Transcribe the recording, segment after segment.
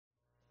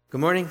Good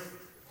morning.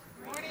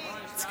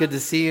 It's good to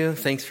see you.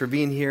 Thanks for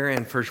being here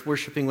and for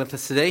worshiping with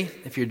us today.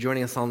 If you're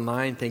joining us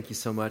online, thank you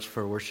so much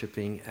for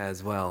worshiping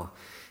as well.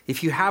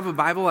 If you have a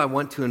Bible, I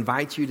want to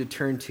invite you to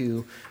turn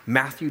to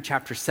Matthew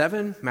chapter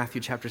 7.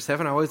 Matthew chapter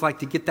 7. I always like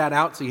to get that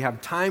out so you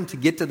have time to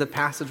get to the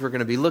passage we're going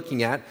to be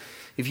looking at.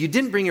 If you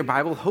didn't bring your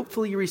Bible,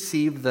 hopefully you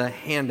received the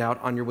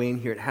handout on your way in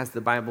here. It has the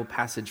Bible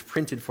passage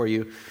printed for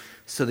you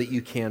so that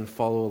you can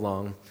follow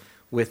along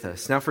with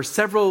us. Now, for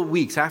several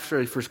weeks,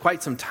 for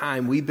quite some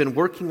time, we've been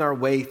working our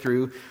way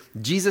through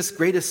Jesus'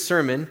 greatest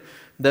sermon,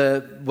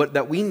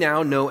 that we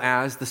now know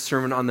as the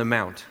Sermon on the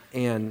Mount.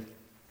 And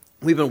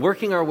we've been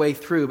working our way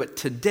through, but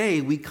today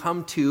we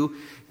come to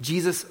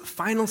Jesus'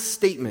 final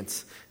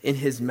statements in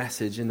his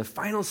message, in the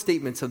final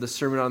statements of the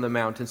Sermon on the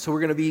Mount. And so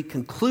we're going to be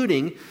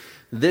concluding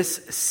this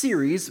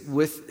series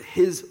with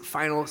his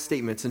final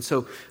statements. And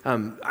so,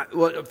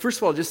 first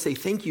of all, just say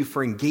thank you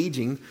for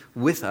engaging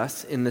with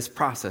us in this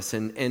process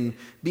and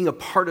being a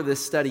part of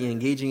this study,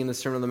 engaging in the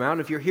Sermon on the Mount.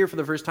 If you're here for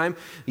the first time,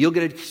 you'll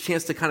get a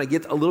chance to kind of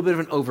get a little bit of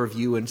an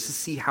overview and to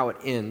see how it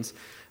ends,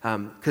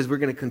 because we're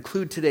going to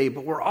conclude today.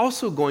 But we're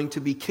also going to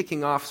be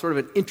kicking off sort of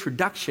an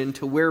introduction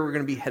to where we're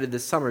going to be headed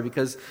this summer,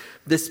 because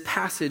this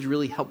passage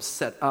really helps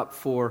set up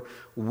for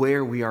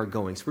where we are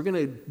going. So we're going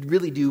to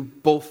really do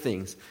both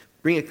things.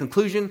 Bring a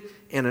conclusion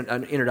and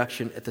an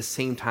introduction at the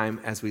same time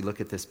as we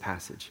look at this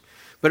passage.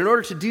 But in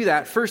order to do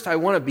that, first I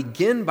want to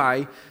begin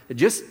by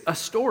just a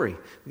story,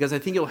 because I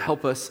think it'll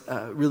help us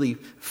really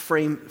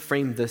frame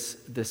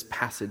this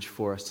passage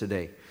for us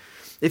today.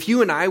 If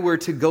you and I were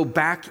to go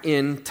back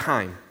in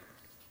time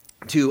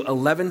to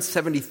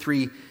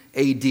 1173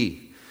 AD,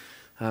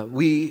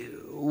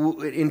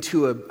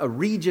 into a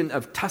region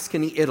of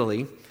Tuscany,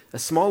 Italy, a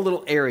small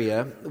little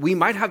area, we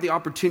might have the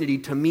opportunity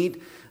to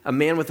meet a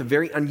man with a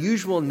very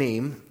unusual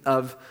name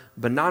of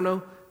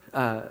Bonanno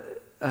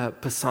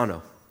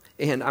Pisano.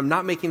 And I'm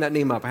not making that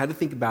name up. I had to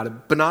think about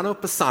it. Bonanno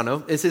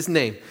Pisano is his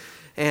name.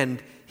 And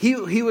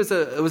he was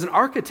an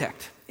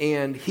architect.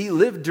 And he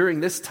lived during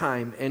this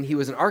time. And he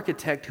was an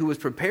architect who was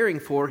preparing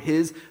for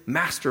his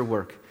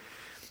masterwork.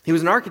 He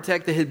was an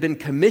architect that had been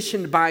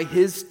commissioned by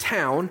his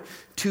town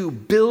to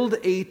build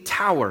a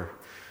tower.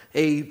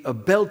 A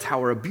bell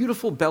tower, a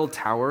beautiful bell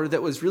tower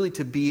that was really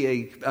to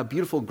be a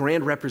beautiful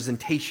grand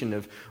representation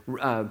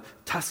of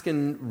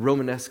Tuscan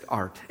Romanesque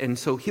art. And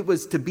so it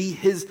was to be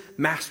his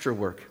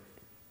masterwork.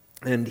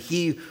 And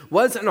he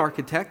was an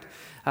architect,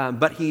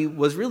 but he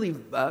was really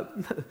a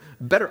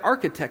better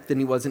architect than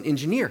he was an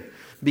engineer.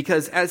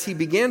 Because as he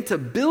began to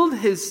build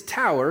his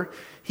tower,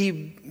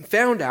 he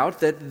found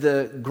out that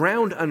the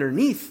ground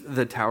underneath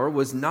the tower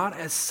was not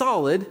as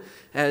solid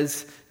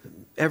as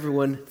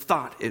everyone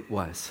thought it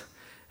was.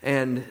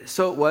 And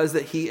so it was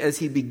that as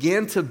he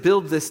began to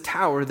build this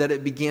tower, that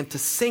it began to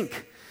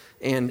sink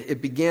and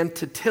it began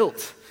to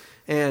tilt.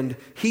 And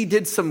he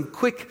did some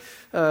quick,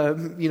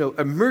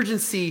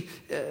 emergency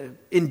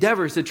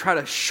endeavors to try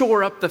to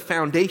shore up the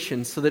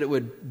foundation so that it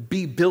would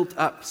be built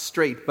up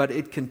straight. But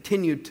it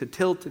continued to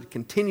tilt, it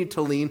continued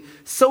to lean.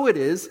 So it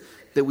is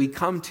that we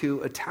come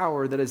to a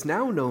tower that is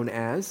now known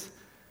as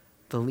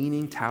the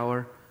Leaning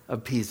Tower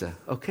of Pisa.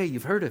 Okay,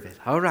 you've heard of it.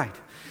 All right.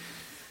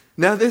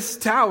 Now this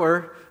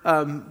tower,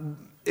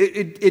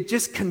 it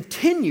just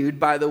continued,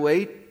 by the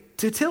way,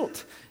 to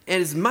tilt.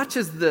 And as much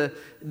as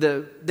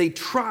they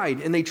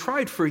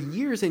tried for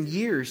years and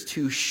years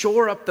to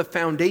shore up the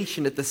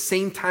foundation at the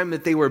same time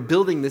that they were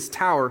building this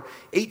tower,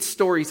 8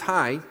 stories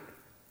high,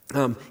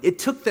 it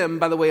took them,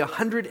 by the way,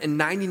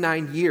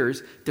 199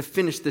 years to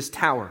finish this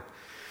tower.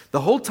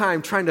 The whole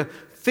time trying to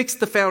fix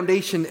the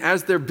foundation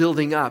as they're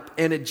building up,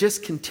 and it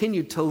just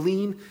continued to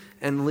lean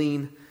and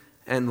lean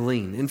and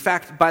lean. In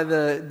fact, by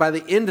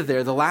the end of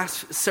the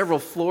last several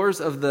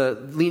floors of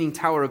the Leaning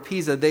Tower of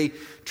Pisa, they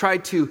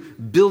tried to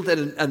build at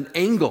an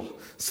angle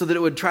so that it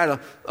would try to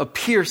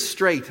appear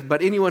straight.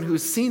 But anyone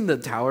who's seen the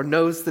tower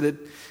knows that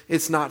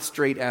it's not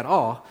straight at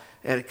all,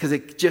 because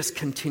it just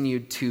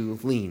continued to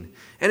lean.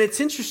 And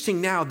it's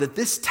interesting now that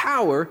this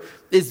tower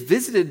is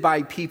visited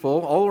by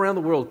people all around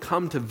the world,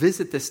 come to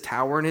visit this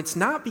tower, and it's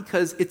not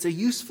because it's a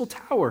useful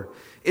tower.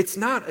 It's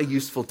not a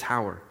useful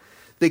tower.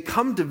 They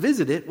come to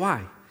visit it.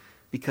 Why?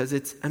 Because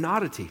it's an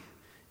oddity.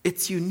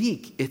 It's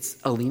unique. It's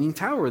a leaning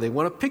tower. They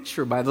want a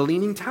picture by the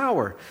Leaning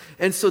Tower.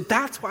 And so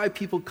that's why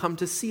people come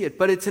to see it.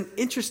 But it's an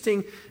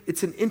interesting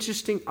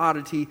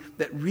oddity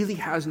that really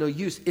has no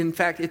use. In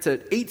fact, it's an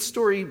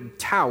 8-story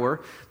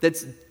tower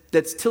that's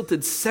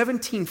tilted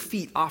 17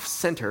 feet off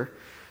center.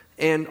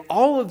 And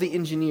all of the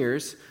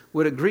engineers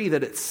would agree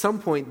that at some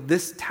point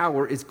this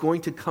tower is going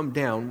to come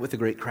down with a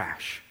great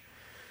crash.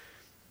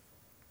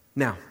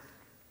 Now,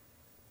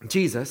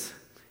 Jesus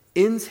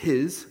ends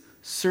his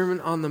Sermon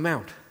on the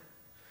Mount.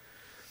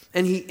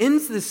 And he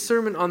ends this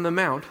Sermon on the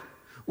Mount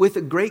with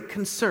a great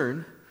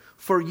concern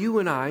for you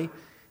and I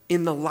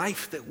in the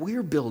life that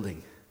we're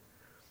building.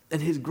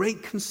 And his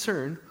great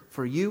concern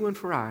for you and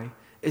for I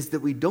is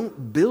that we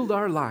don't build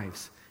our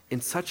lives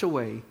in such a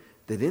way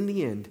that in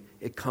the end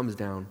it comes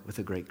down with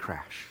a great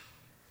crash.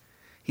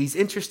 He's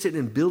interested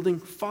in building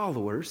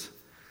followers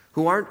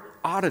who aren't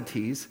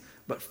oddities,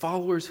 but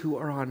followers who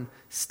are on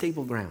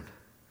stable ground,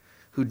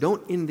 who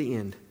don't in the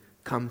end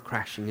come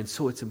crashing. And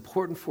so it's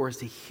important for us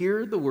to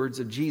hear the words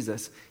of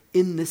Jesus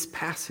in this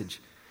passage,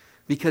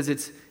 because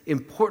it's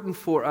important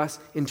for us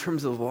in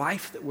terms of the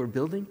life that we're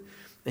building,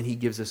 and he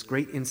gives us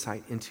great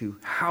insight into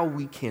how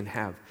we can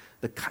have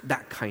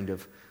that kind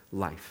of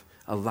life,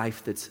 a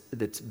life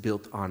that's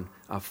built on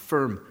a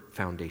firm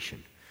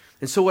foundation.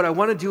 And so what I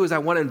want to do is I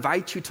want to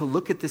invite you to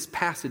look at this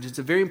passage. It's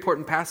a very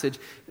important passage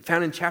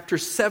found in chapter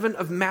 7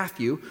 of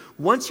Matthew.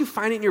 Once you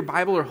find it in your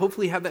Bible, or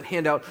hopefully have that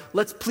handout,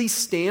 let's please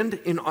stand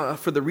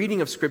for the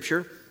reading of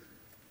Scripture,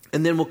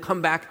 and then we'll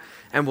come back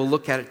and we'll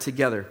look at it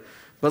together.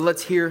 But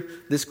let's hear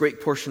this great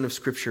portion of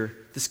Scripture,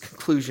 this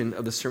conclusion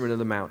of the Sermon on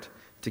the Mount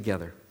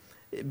together.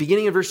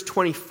 Beginning in verse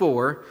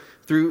 24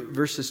 through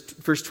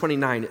verse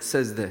 29, it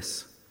says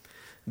this: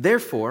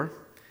 "Therefore,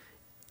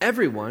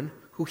 everyone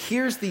who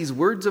hears these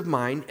words of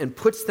mine and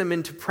puts them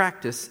into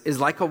practice is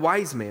like a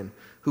wise man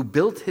who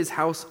built his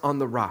house on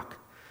the rock.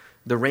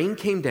 The rain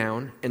came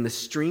down and the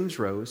streams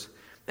rose,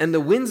 and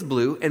the winds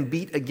blew and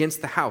beat against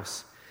the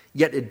house,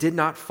 yet it did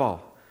not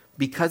fall,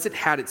 because it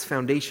had its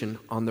foundation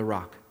on the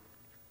rock.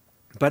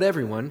 But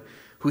everyone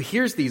who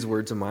hears these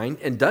words of mine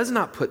and does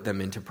not put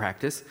them into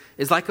practice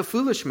is like a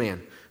foolish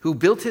man who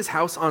built his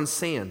house on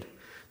sand.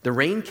 The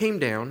rain came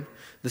down,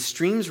 the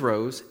streams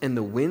rose, and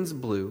the winds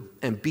blew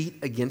and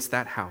beat against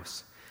that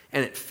house,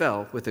 and it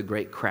fell with a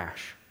great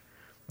crash.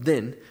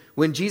 Then,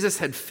 when Jesus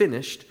had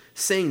finished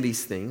saying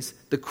these things,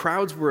 the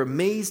crowds were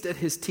amazed at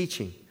his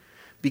teaching,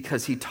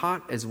 because he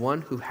taught as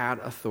one who had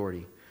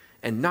authority,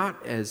 and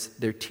not as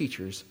their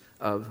teachers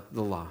of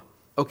the law."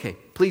 Okay,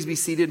 please be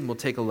seated and we'll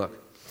take a look.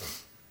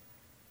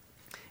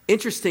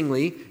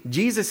 Interestingly,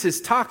 Jesus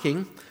is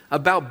talking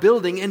about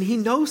building, and he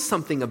knows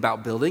something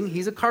about building.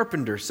 He's a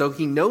carpenter, so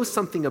he knows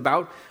something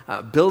about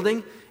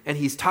building, and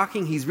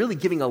he's really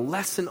giving a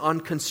lesson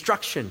on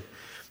construction.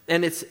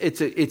 And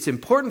it's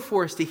important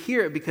for us to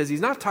hear it, because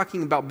he's not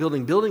talking about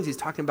building buildings, he's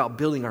talking about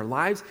building our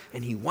lives,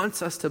 and he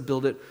wants us to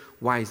build it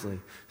wisely.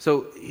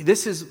 So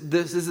this is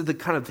the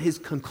kind of his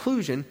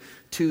conclusion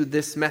to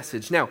this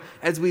message. Now,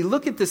 as we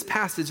look at this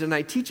passage and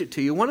I teach it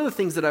to you, one of the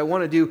things that I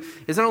want to do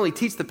is not only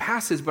teach the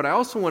passage, but I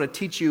also want to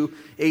teach you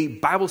a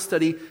Bible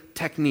study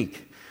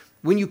technique.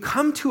 When you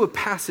come to a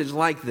passage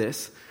like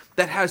this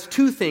that has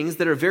two things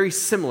that are very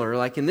similar,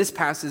 like in this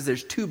passage,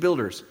 there's two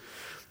builders.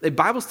 A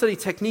Bible study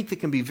technique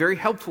that can be very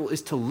helpful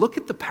is to look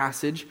at the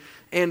passage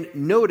and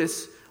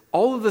notice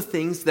all of the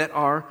things that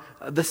are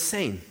the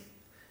same.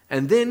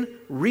 And then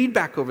read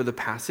back over the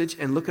passage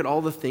and look at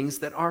all the things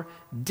that are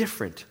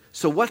different.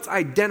 So what's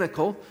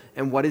identical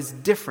and what is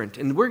different?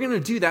 And we're going to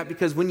do that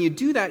because when you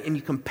do that and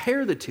you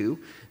compare the two,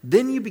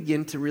 then you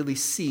begin to really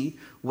see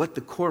what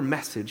the core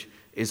message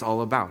is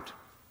all about.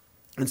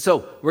 And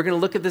so we're going to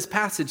look at this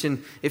passage,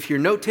 and if you're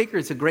a note taker,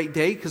 it's a great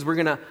day because we're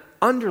going to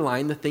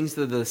underline the things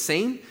that are the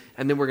same,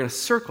 and then we're going to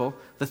circle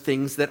the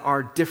things that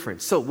are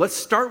different. So let's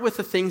start with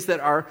the things that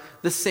are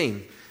the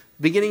same.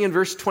 Beginning in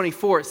verse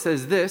 24, it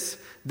says this: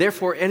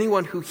 "Therefore,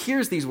 anyone who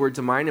hears these words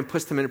of mine and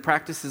puts them into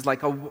practice is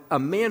like a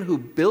man who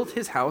built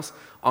his house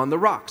on the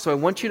rock." So I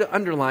want you to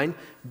underline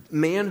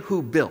man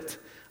who built.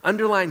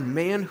 Underline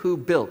man who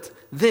built.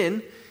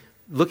 Then,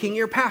 looking at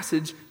your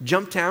passage,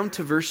 jump down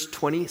to verse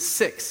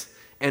 26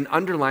 and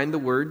underline the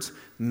words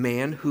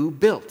man who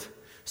built.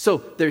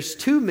 So there's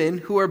two men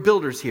who are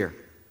builders here.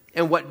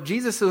 And what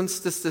Jesus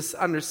wants us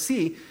to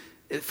see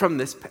from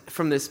this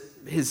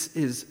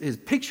his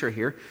picture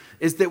here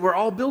is that we're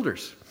all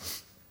builders.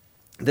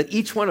 That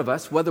each one of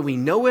us, whether we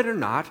know it or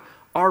not,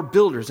 are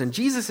builders. And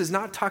Jesus is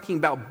not talking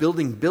about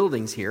building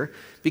buildings here,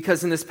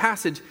 because in this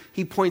passage,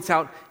 he points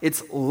out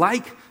it's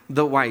like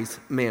the wise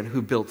man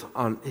who built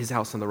on his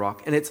house on the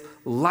rock, and it's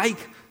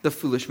like the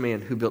foolish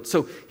man who built.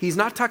 So he's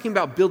not talking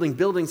about building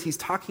buildings, he's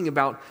talking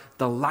about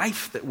the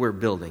life that we're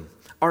building,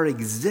 our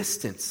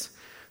existence.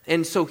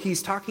 And so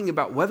he's talking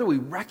about whether we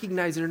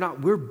recognize it or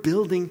not, we're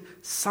building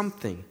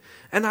something.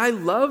 And I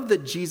love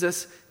that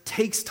Jesus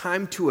takes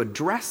time to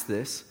address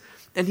this,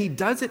 and he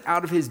does it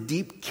out of his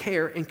deep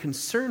care and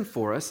concern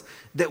for us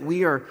that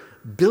we are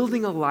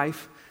building a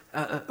life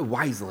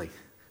wisely.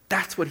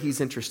 That's what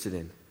he's interested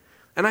in.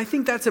 And I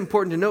think that's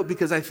important to note,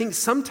 because I think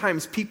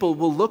sometimes people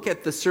will look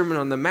at the Sermon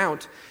on the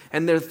Mount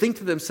and they'll think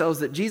to themselves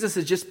that Jesus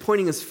is just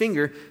pointing his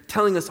finger,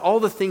 telling us all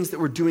the things that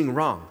we're doing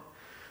wrong.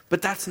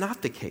 But that's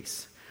not the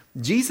case.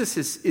 Jesus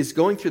is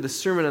going through the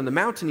Sermon on the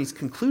Mount and he's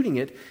concluding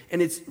it,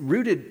 and it's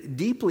rooted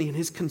deeply in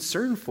his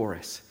concern for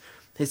us,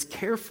 his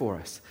care for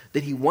us,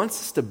 that he wants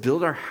us to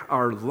build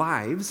our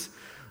lives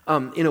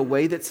in a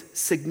way that's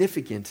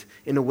significant,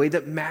 in a way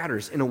that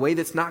matters, in a way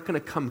that's not going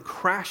to come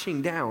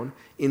crashing down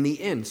in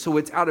the end. So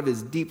it's out of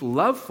his deep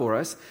love for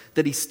us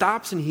that he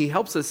stops and he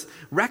helps us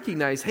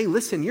recognize, hey,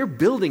 listen, you're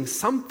building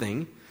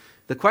something.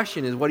 The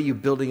question is, what are you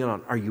building it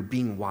on? Are you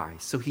being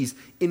wise? So he's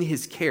in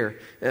his care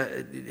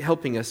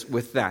helping us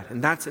with that.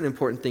 And that's an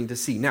important thing to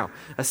see. Now,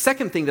 a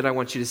second thing that I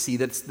want you to see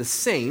that's the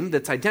same,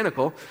 that's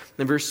identical,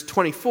 in verse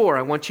 24,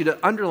 I want you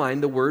to underline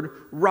the word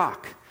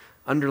rock.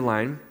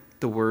 Underline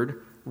the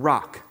word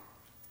rock.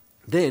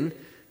 Then,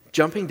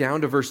 jumping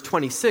down to verse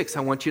 26,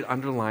 I want you to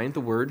underline the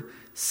word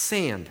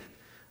sand.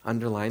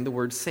 Underline the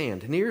word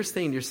sand. And you're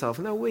saying to yourself,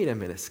 no, wait a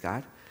minute,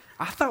 Scott.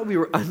 I thought we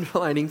were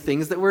underlining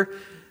things that were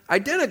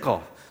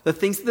identical, the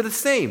things that are the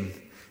same.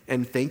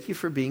 And thank you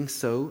for being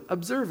so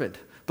observant.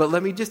 But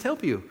let me just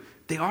help you.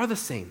 They are the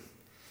same.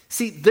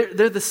 See,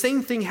 they're the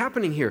same thing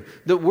happening here.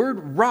 The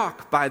word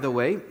rock, by the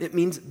way, it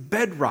means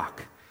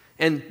bedrock.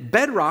 And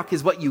bedrock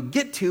is what you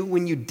get to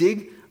when you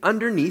dig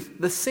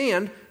underneath the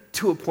sand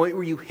to a point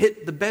where you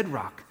hit the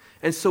bedrock.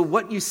 And so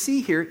what you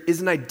see here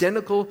is an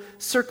identical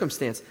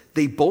circumstance.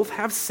 They both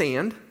have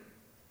sand,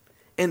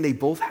 and they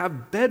both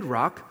have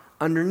bedrock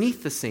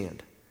underneath the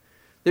sand.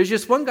 There's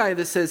just one guy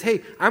that says,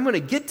 hey, I'm going to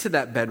get to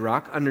that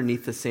bedrock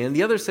underneath the sand.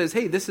 The other says,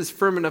 hey, this is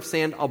firm enough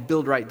sand, I'll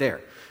build right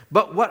there.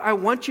 But what I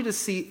want you to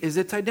see is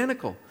it's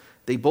identical.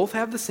 They both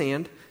have the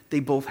sand, they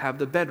both have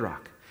the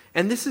bedrock.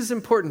 And this is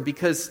important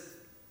because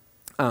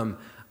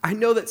I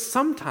know that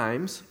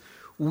sometimes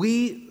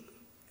we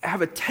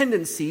have a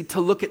tendency to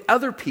look at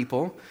other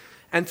people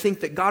and think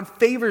that God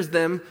favors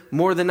them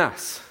more than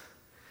us.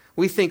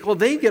 We think, well,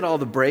 they get all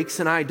the breaks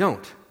and I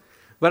don't.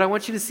 But I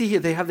want you to see here,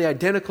 they have the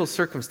identical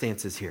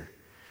circumstances here.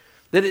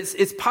 That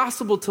it's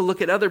possible to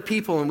look at other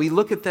people and we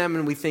look at them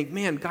and we think,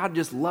 man, God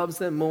just loves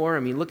them more. I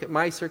mean, look at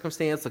my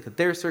circumstance, look at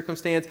their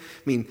circumstance. I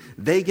mean,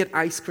 they get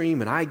ice cream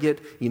and I get,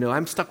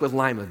 I'm stuck with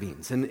lima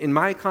beans. And in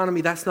my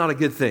economy, that's not a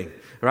good thing,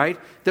 right?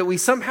 That we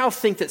somehow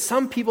think that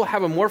some people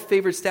have a more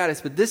favored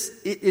status, but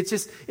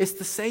it's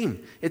the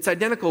same. It's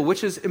identical,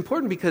 which is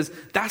important because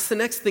that's the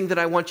next thing that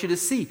I want you to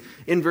see.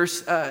 In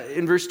verse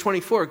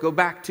 24,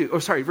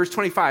 verse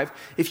 25,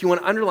 if you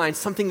want to underline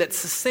something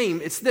that's the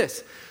same, it's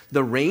this.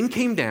 The rain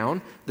came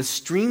down, the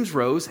streams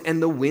rose, and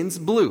the winds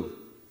blew.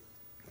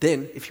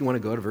 Then, if you want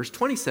to go to verse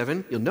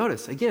 27, you'll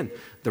notice, again,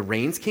 the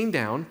rains came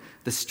down,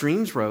 the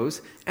streams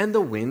rose, and the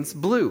winds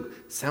blew.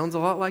 Sounds a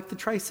lot like the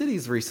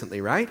Tri-Cities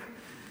recently, right?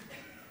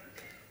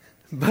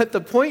 But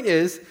the point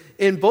is,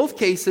 in both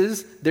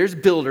cases, there's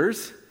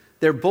builders.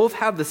 They both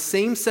have the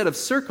same set of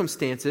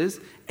circumstances,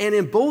 and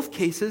in both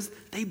cases,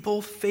 they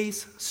both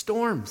face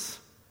storms.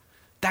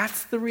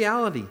 That's the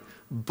reality.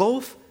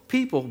 Both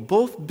people,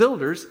 both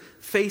builders,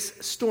 face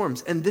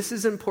storms. And this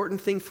is an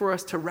important thing for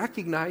us to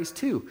recognize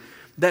too,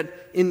 that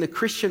in the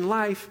Christian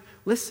life,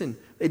 listen,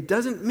 it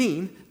doesn't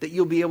mean that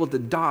you'll be able to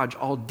dodge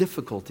all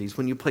difficulties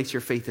when you place your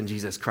faith in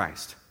Jesus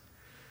Christ.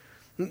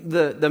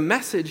 The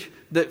message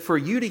that for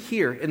you to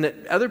hear and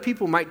that other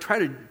people might try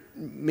to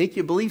make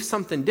you believe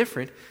something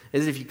different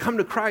is if you come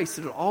to Christ,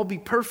 it'll all be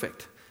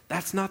perfect.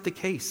 That's not the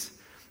case.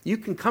 You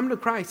can come to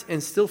Christ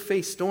and still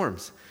face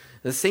storms.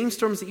 The same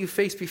storms that you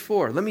faced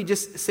before. Let me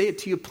just say it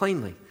to you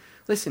plainly.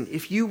 Listen,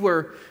 if you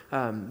were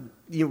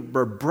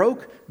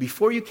broke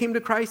before you came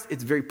to Christ,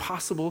 it's very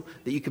possible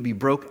that you could be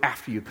broke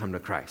after you come to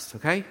Christ,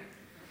 okay?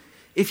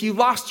 If you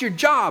lost your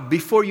job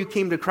before you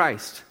came to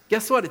Christ,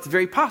 guess what? It's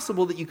very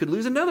possible that you could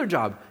lose another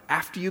job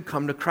after you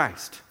come to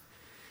Christ.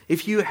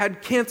 If you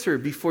had cancer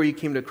before you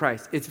came to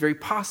Christ, it's very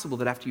possible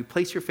that after you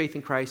place your faith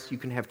in Christ, you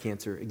can have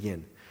cancer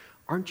again.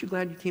 Aren't you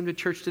glad you came to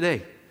church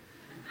today?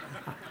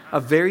 A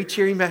very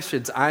cheery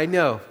message, I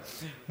know.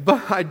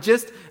 But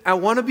I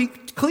want to be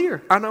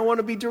clear and I want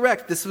to be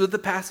direct. This is what the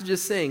passage is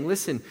saying.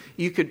 Listen,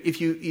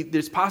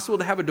 it's possible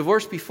to have a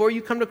divorce before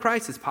you come to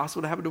Christ. It's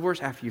possible to have a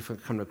divorce after you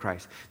come to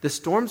Christ. The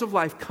storms of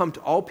life come to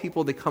all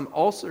people. They come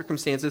all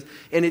circumstances,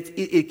 and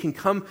it can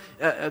come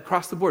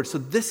across the board. So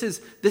this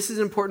is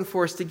important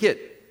for us to get,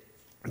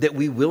 that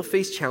we will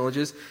face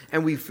challenges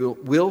and we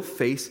will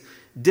face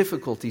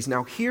difficulties.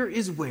 Now, here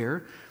is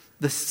where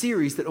the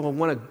series that I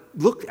want to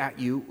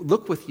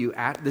look with you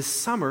at this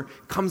summer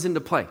comes into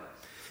play.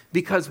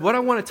 Because what I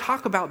want to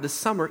talk about this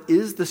summer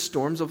is the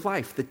storms of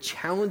life, the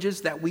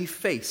challenges that we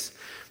face.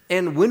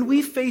 And when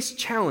we face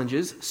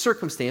challenges,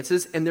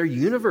 circumstances, and they're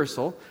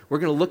universal, we're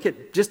going to look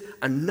at just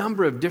a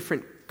number of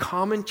different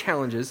common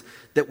challenges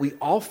that we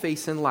all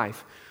face in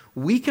life.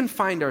 We can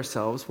find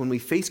ourselves, when we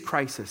face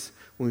crisis,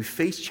 when we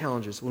face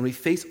challenges, when we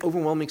face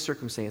overwhelming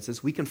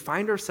circumstances, we can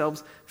find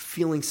ourselves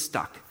feeling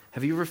stuck.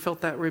 Have you ever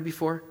felt that way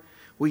before?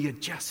 Where you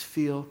just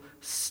feel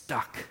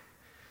stuck.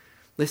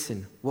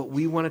 Listen, what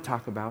we want to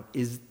talk about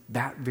is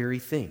that very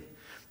thing.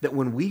 That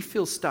when we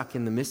feel stuck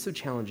in the midst of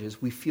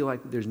challenges, we feel like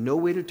there's no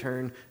way to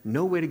turn,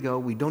 no way to go,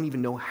 we don't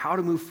even know how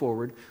to move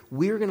forward.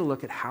 We're going to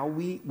look at how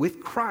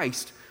with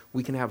Christ,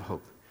 we can have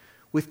hope.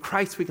 With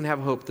Christ, we can have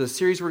hope. The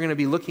series we're going to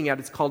be looking at,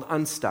 it's called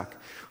Unstuck.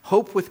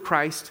 Hope with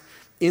Christ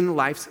in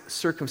life's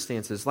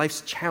circumstances,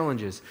 life's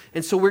challenges.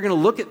 And so we're going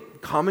to look at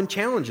common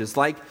challenges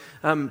like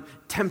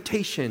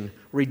temptation,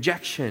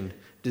 rejection,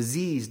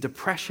 disease,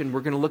 depression. We're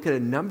going to look at a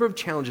number of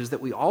challenges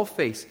that we all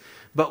face,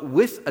 but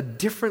with a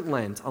different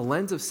lens, a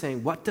lens of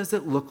saying, what does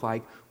it look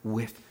like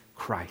with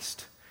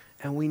Christ?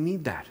 And we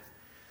need that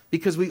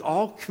because we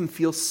all can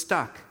feel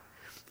stuck.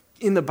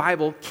 In the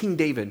Bible, King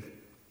David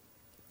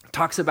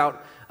talks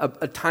about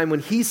a time when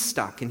he's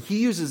stuck, and he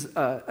uses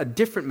a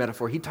different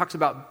metaphor. He talks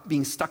about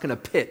being stuck in a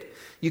pit.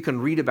 You can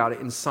read about it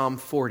in Psalm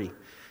 40.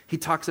 He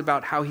talks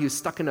about how he was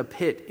stuck in a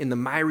pit in the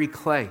miry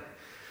clay,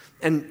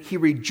 and he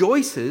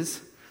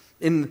rejoices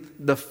in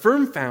the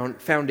firm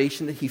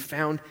foundation that he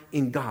found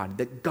in God,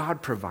 that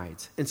God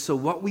provides. And so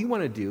what we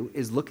want to do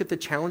is look at the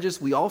challenges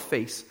we all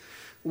face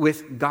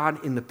with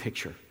God in the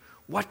picture.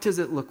 What does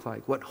it look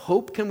like? What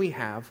hope can we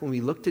have when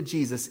we look to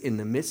Jesus in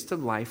the midst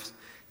of life's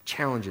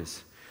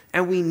challenges?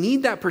 And we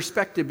need that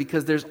perspective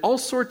because there's all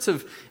sorts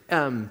of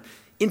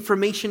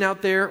information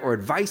out there or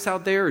advice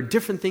out there or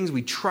different things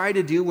we try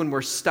to do when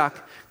we're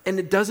stuck, and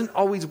it doesn't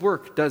always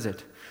work, does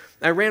it?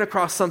 I ran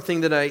across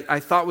something that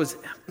I thought was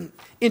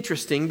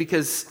interesting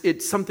because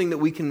it's something that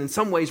we can in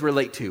some ways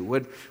relate to.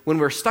 When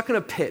we're stuck in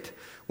a pit,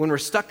 when we're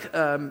stuck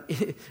and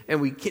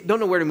we don't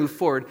know where to move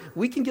forward,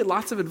 we can get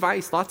lots of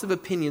advice, lots of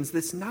opinions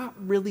that's not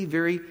really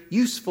very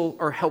useful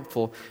or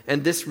helpful.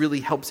 And this really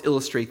helps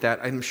illustrate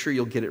that. I'm sure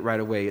you'll get it right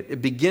away.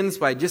 It begins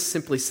by just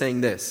simply saying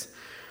this.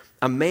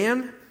 A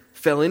man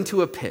fell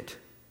into a pit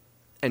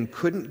and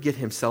couldn't get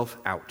himself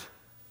out.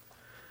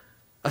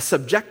 A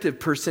subjective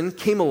person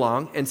came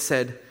along and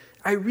said,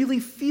 I really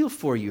feel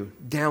for you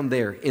down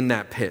there in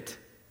that pit.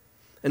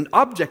 An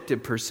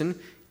objective person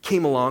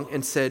came along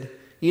and said,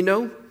 you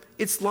know,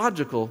 it's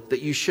logical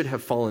that you should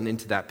have fallen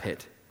into that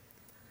pit.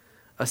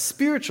 A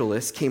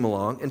spiritualist came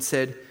along and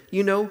said,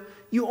 you know,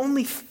 you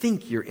only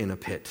think you're in a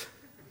pit.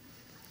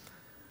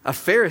 A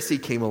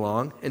Pharisee came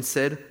along and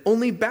said,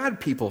 only bad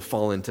people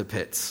fall into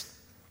pits.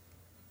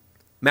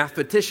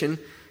 Mathematician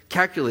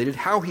calculated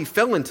how he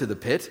fell into the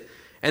pit,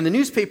 and the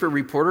newspaper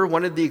reporter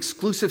wanted the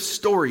exclusive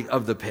story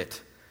of the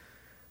pit.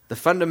 The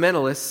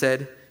fundamentalist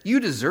said, you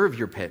deserve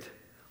your pit.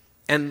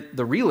 And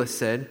the realist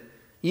said,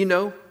 you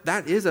know,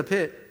 that is a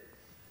pit.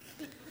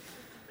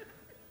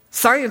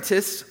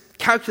 Scientists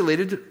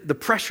calculated the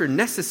pressure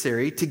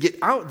necessary to get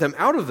them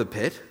out of the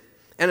pit,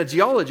 and a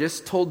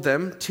geologist told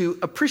them to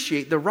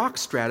appreciate the rock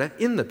strata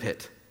in the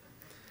pit.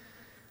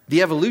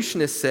 The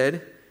evolutionist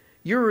said,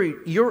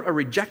 you're a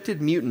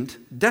rejected mutant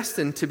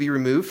destined to be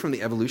removed from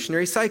the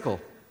evolutionary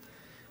cycle.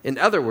 In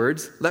other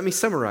words, let me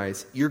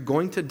summarize, you're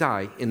going to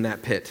die in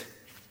that pit.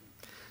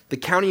 The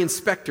county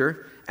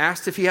inspector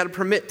asked if he had a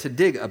permit to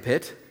dig a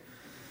pit.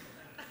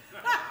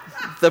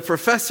 The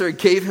professor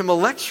gave him a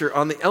lecture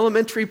on the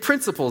elementary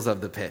principles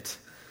of the pit.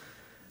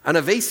 An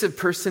evasive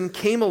person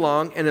came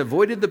along and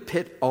avoided the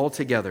pit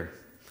altogether.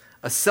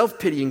 A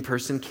self-pitying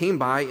person came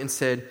by and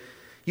said,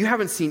 you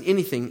haven't seen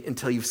anything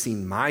until you've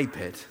seen my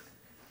pit.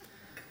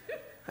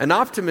 An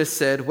optimist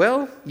said,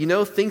 well, you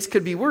know, things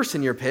could be worse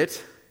in your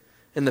pit.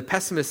 And the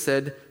pessimist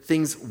said,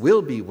 things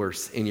will be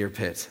worse in your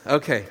pit.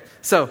 Okay,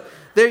 so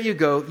there you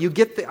go. You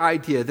get the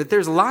idea that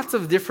there's lots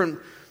of different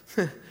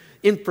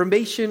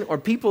information or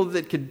people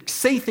that could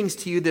say things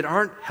to you that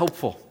aren't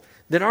helpful,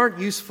 that aren't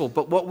useful.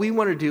 But what we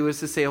want to do is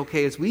to say,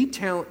 okay, as we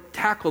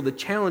tackle the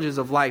challenges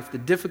of life, the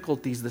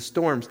difficulties, the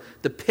storms,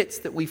 the pits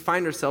that we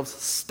find ourselves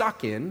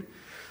stuck in,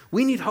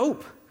 we need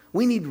hope.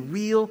 We need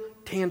real,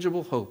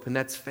 tangible hope, and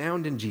that's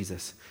found in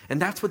Jesus.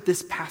 And that's what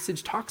this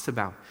passage talks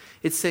about.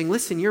 It's saying,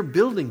 listen, you're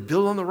build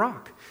on the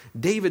rock.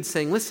 David's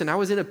saying, listen, I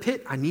was in a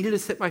pit. I needed to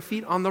set my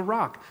feet on the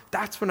rock.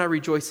 That's when I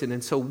rejoice in.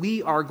 And so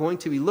we are going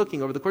to be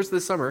looking over the course of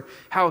the summer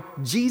how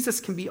Jesus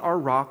can be our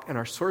rock and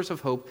our source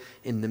of hope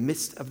in the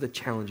midst of the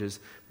challenges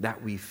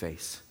that we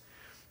face.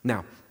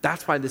 Now,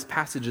 that's why this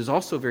passage is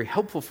also very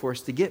helpful for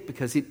us to get,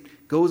 because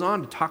it goes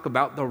on to talk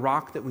about the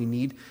rock that we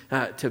need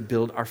to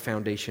build our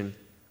foundation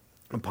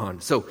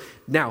upon. So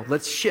now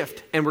let's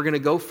shift, and we're going to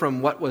go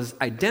from what was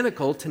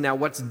identical to now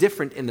what's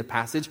different in the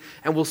passage,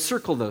 and we'll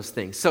circle those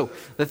things. So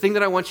the thing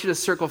that I want you to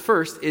circle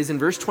first is in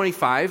verse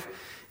 25,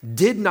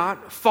 did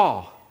not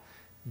fall.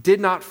 Did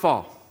not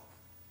fall.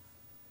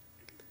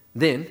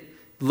 Then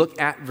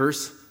look at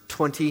verse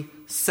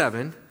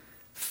 27,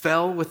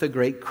 fell with a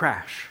great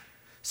crash.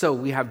 So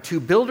we have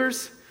two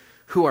builders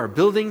who are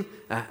building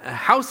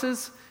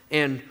houses,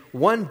 and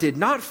one did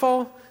not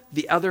fall,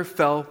 the other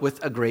fell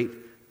with a great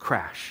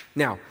crash.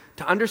 Now,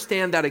 to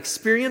understand that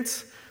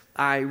experience,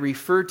 I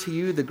refer to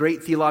you the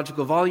great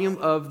theological volume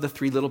of The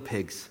Three Little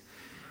Pigs.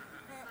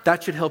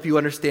 That should help you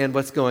understand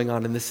what's going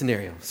on in this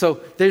scenario.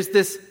 So there's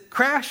this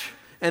crash,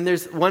 and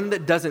there's one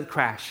that doesn't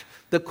crash.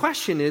 The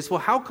question is, well,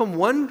 how come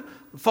one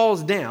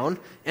falls down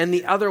and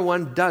the other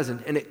one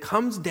doesn't? And it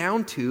comes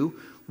down to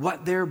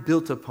what they're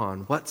built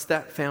upon. What's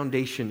that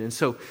foundation? And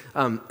so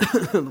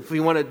if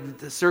we want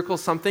to circle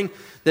something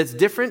that's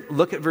different,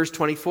 look at verse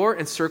 24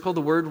 and circle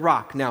the word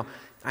rock. Now,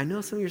 I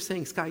know some of you are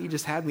saying, Scott, you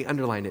just had me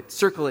underline it.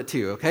 Circle it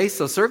too, okay?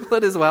 So circle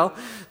it as well.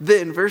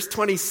 Then verse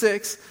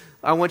 26,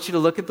 I want you to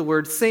look at the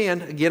word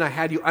sand. Again, I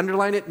had you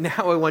underline it.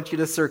 Now I want you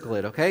to circle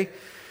it, okay?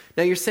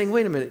 Now you're saying,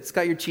 wait a minute,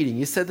 Scott, you're cheating.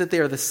 You said that they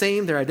are the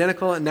same, they're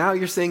identical, and now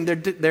you're saying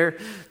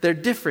they're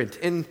different.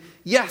 And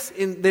yes,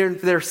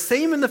 they're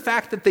same in the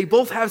fact that they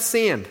both have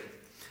sand.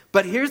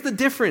 But here's the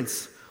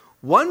difference.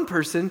 One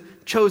person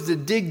chose to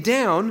dig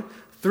down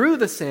through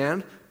the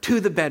sand to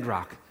the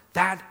bedrock.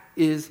 That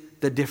is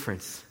the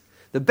difference.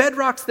 The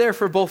bedrock's there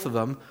for both of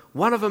them.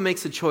 One of them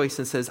makes a choice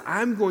and says,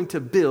 I'm going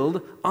to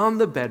build on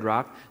the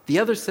bedrock. The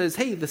other says,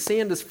 hey, the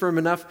sand is firm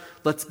enough.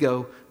 Let's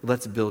go.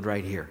 Let's build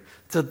right here.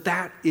 So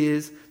that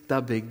is the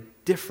big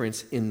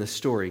difference in the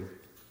story.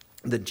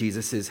 that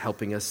Jesus is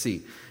helping us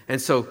see.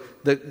 And so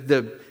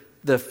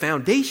the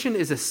foundation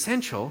is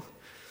essential,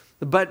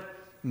 but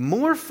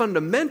more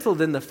fundamental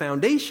than the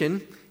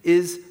foundation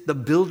is the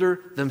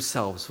builder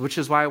themselves, which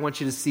is why I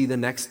want you to see the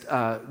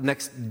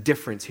next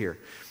difference here.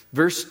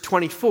 Verse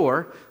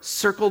 24,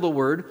 circle the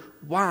word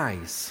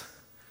wise.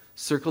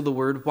 Circle the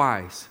word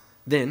wise.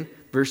 Then,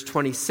 verse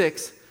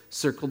 26,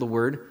 circle the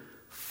word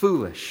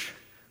foolish.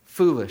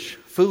 Foolish.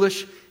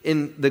 Foolish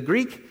in the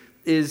Greek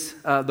is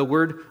the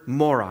word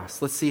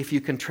moros. Let's see if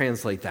you can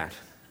translate that.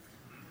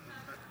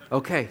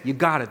 Okay, you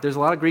got it. There's a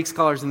lot of Greek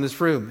scholars in this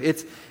room.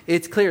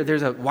 It's clear.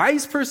 There's a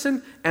wise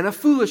person and a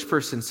foolish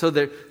person. So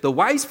the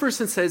wise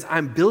person says,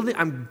 I'm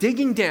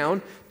digging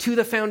down to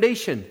the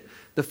foundation.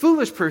 The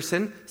foolish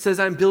person says,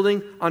 I'm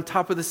building on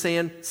top of the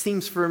sand,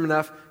 seems firm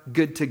enough,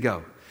 good to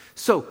go.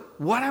 So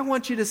what I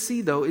want you to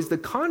see, though, is the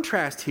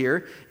contrast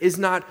here is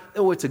not,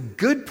 it's a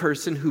good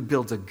person who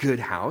builds a good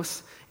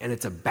house, and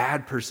it's a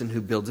bad person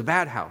who builds a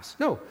bad house.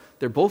 No,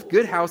 they're both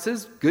good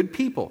houses, good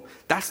people.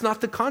 That's not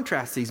the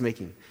contrast he's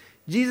making.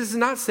 Jesus is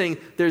not saying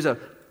there's a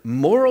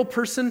moral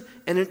person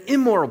and an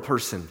immoral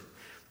person.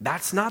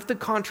 That's not the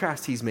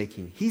contrast he's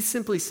making. He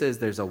simply says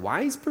there's a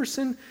wise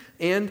person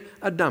and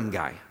a dumb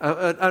guy,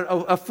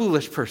 a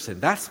foolish person.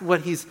 That's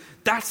what he's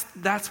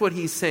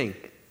saying.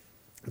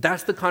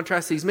 That's the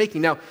contrast he's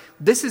making. Now,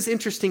 this is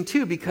interesting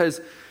too, because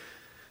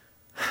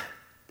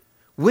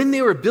when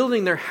they were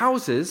building their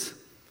houses,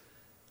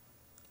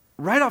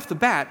 right off the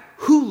bat,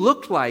 who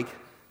looked like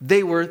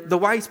they were the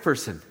wise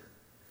person?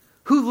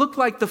 Who looked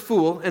like the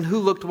fool and who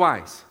looked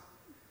wise?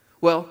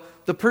 Well,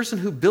 the person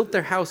who built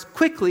their house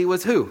quickly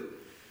was who?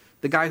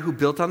 The guy who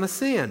built on the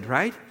sand,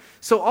 right?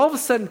 So all of a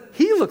sudden,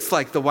 he looks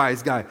like the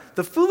wise guy.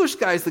 The foolish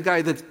guy is the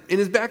guy that's in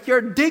his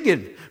backyard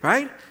digging,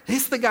 right?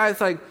 He's the guy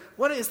that's like,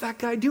 what is that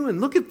guy doing?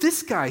 Look at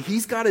this guy.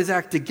 He's got his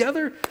act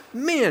together.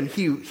 Man,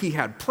 he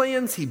had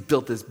plans. He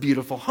built this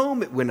beautiful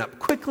home. It went up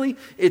quickly.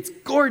 It's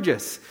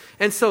gorgeous.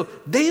 And so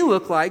they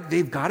look like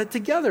they've got it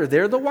together.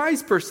 They're the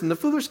wise person. The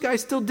foolish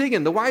guy's still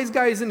digging. The wise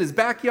guy is in his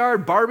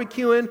backyard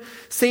barbecuing,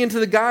 saying to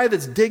the guy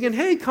that's digging,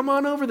 hey, come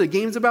on over. The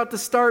game's about to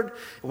start.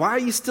 Why are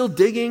you still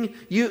digging?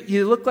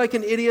 You look like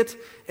an idiot.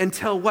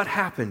 Until what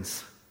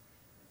happens?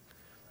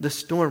 The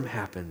storm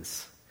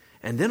happens.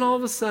 And then all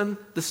of a sudden,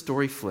 the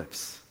story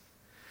flips.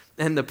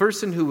 And the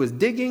person who was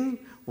digging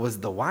was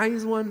the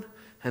wise one,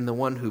 and the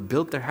one who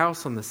built their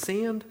house on the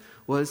sand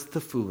was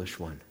the foolish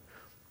one.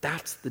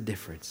 That's the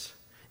difference.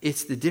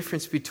 It's the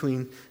difference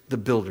between the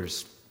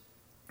builders.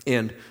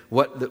 And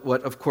what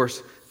of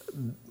course,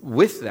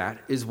 with that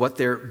is what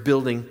they're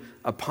building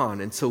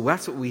upon. And so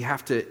that's what we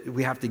have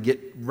to get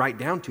right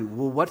down to.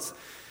 Well,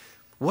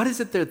 what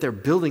is it that they're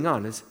building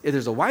on?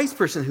 There's a wise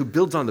person who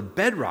builds on the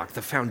bedrock,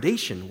 the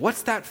foundation.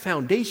 What's that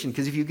foundation?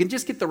 Because if you can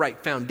just get the right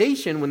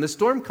foundation, when the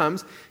storm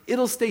comes,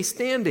 it'll stay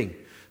standing.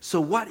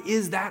 So what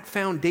is that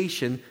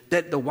foundation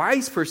that the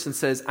wise person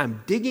says,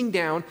 I'm digging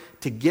down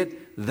to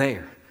get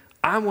there?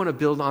 I want to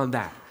build on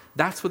that.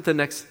 That's what the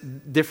next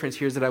difference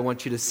here is that I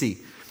want you to see.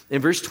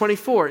 In verse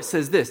 24, it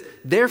says this,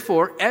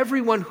 therefore,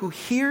 everyone who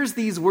hears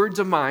these words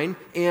of mine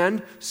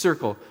and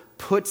circle,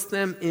 puts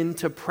them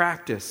into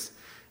practice,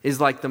 is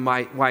like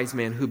the wise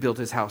man who built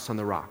his house on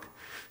the rock.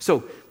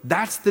 So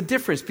that's the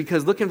difference,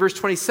 because look in verse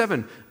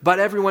 27. But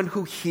everyone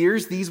who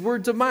hears these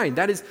words of mine,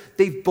 that is,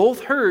 they've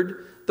both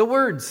heard the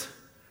words.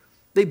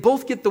 They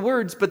both get the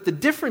words, but the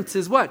difference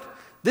is what?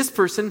 This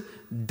person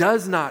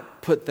does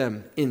not put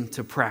them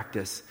into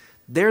practice.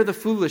 They're the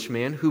foolish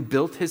man who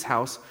built his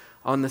house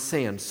on the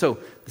sand. So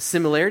the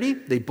similarity,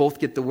 they both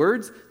get the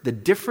words. The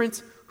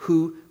difference,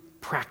 who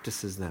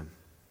practices them.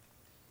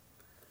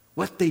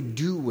 What they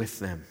do with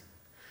them.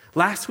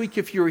 Last week,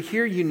 if you were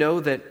here, you know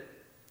that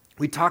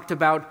we talked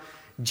about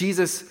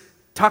Jesus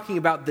talking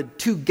about the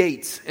two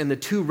gates and the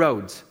two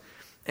roads.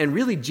 And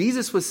really,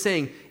 Jesus was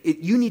saying,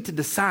 you need to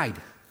decide.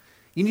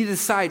 You need to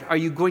decide, are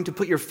you going to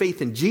put your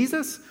faith in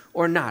Jesus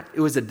or not?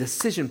 It was a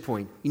decision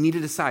point. You need to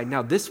decide.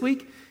 Now, this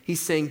week, he's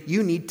saying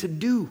you need to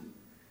do.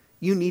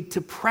 You need to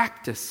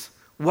practice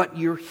what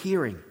you're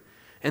hearing.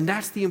 And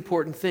that's the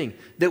important thing,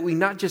 that we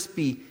not just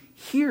be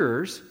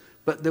hearers,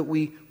 but that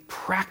we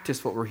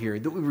practice what we're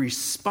hearing, that we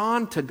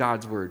respond to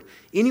God's word.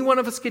 Any one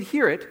of us could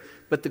hear it,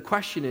 but the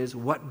question is,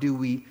 what do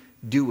we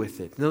do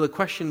with it? Now, the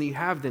question that you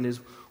have then is,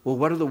 well,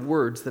 what are the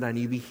words that I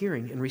need to be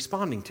hearing and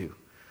responding to?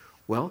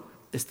 Well,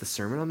 it's the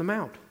Sermon on the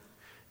Mount.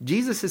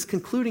 Jesus is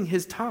concluding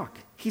his talk.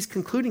 He's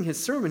concluding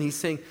his sermon. He's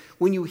saying,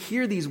 when you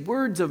hear these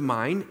words of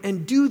mine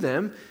and do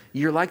them,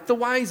 you're like the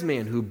wise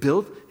man who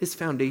built his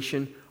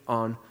foundation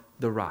on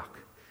the rock.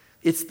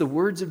 It's the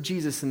words of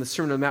Jesus in the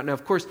Sermon on the Mount. Now,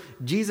 of course,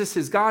 Jesus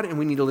is God, and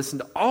we need to listen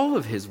to all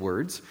of his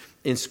words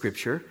in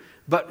Scripture.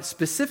 But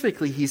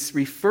specifically, he's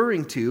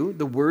referring to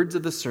the words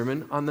of the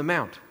Sermon on the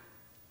Mount.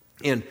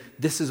 And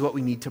this is what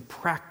we need to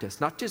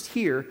practice, not just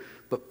hear,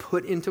 but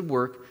put into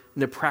work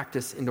and to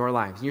practice into our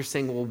lives. And you're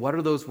saying, well, what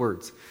are those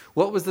words?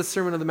 What was the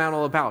Sermon on the Mount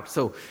all about?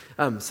 So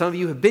some of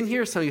you have been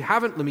here, some of you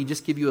haven't. Let me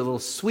just give you a little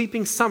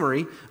sweeping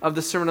summary of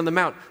the Sermon on the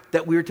Mount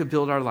that we're to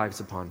build our lives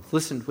upon.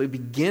 Listen, we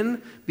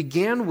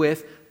began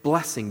with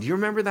blessing. Do you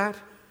remember that?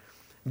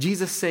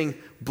 Jesus saying,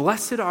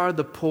 blessed are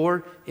the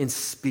poor in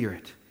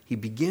spirit. He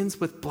begins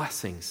with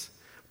blessings.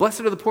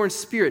 Blessed are the poor in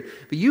spirit.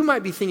 But you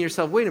might be thinking to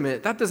yourself, wait a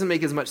minute, that doesn't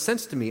make as much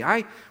sense to me.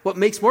 What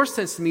makes more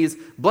sense to me is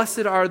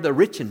blessed are the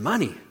rich in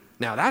money.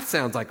 Now that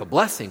sounds like a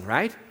blessing,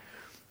 right?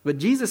 But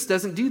Jesus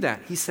doesn't do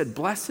that. He said,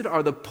 blessed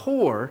are the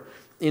poor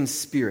in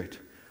spirit.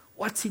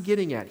 What's he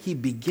getting at? He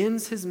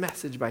begins his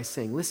message by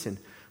saying, listen,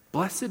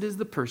 blessed is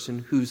the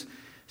person who's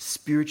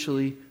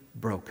spiritually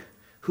broke,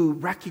 who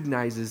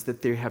recognizes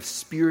that they have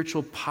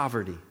spiritual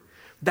poverty.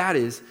 That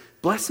is,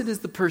 blessed is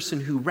the person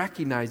who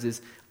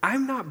recognizes,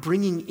 I'm not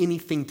bringing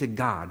anything to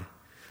God,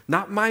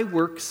 not my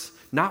works,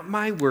 not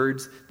my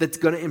words, that's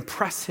going to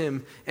impress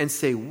him and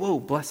say, whoa,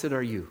 blessed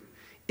are you.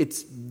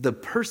 It's the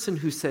person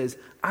who says,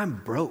 I'm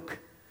broke.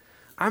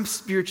 I'm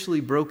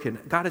spiritually broken.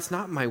 God, it's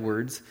not my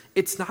words.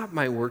 It's not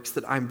my works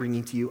that I'm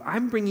bringing to you.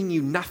 I'm bringing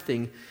you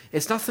nothing.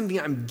 It's not something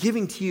I'm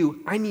giving to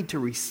you. I need to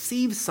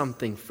receive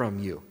something from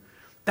you.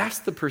 That's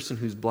the person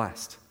who's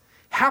blessed.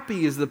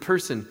 Happy is the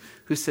person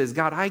who says,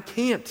 God, I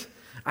can't.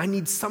 I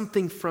need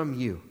something from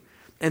you.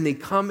 And they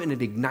come and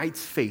it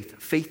ignites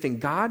faith. Faith in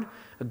God,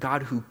 a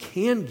God who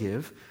can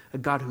give, a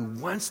God who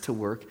wants to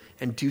work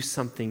and do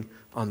something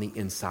on the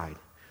inside.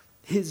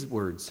 His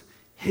words,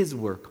 his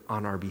work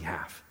on our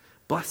behalf.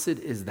 Blessed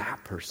is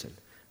that person.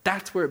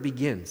 That's where it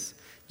begins.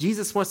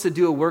 Jesus wants to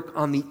do a work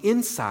on the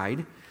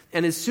inside,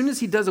 and as soon as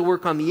he does a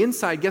work on the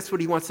inside, guess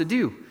what he wants to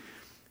do?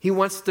 He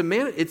wants to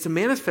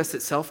manifest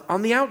itself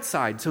on the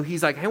outside. So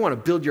he's like, hey, I want to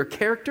build your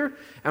character.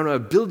 I want to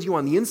build you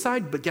on the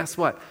inside, but guess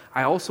what?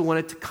 I also want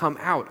it to come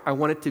out. I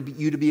want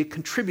you to be a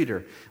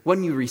contributor.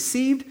 When you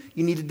received,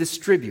 you need to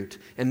distribute.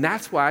 And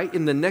that's why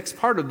in the next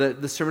part of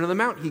the Sermon on the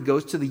Mount, he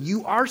goes to the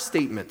you are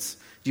statements.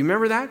 Do you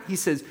remember that? He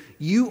says,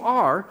 you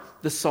are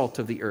the salt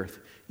of the earth.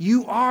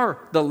 You are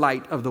the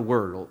light of the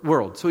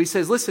world. So he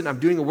says, listen, I'm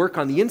doing a work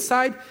on the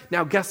inside.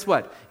 Now guess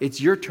what? It's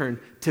your turn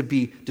to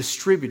be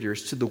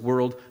distributors to the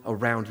world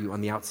around you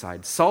on the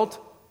outside. Salt,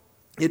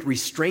 it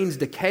restrains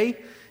decay.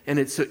 And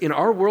it's in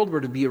our world, we're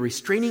to be a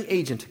restraining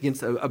agent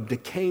against a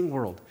decaying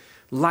world.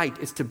 Light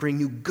is to bring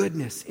new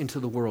goodness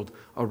into the world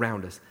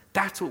around us.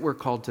 That's what we're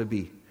called to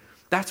be.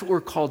 That's what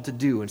we're called to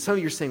do. And some of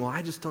you are saying, well,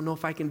 I just don't know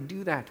if I can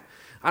do that.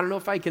 I don't know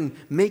if I can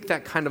make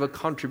that kind of a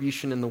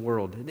contribution in the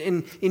world.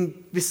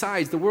 And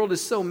besides, the world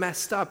is so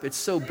messed up. It's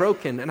so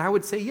broken. And I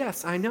would say,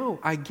 yes, I know.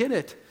 I get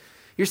it.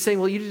 You're saying,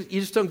 well, you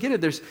just don't get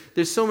it.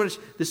 There's so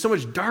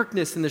much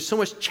darkness and there's so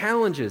much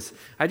challenges.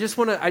 I just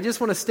want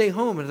to stay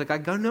home. And it's like,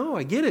 I go, no,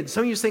 I get it.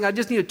 Some of you are saying, I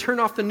just need to turn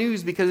off the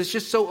news because it's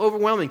just so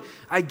overwhelming.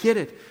 I get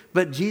it.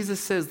 But Jesus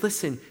says,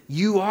 listen,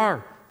 you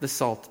are the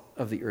salt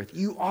of the earth.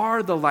 You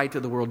are the light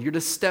of the world. You're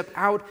to step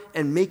out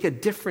and make a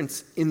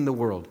difference in the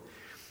world.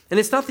 And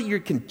it's not that you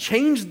can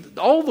change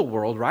all the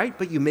world, right?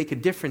 But you make a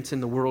difference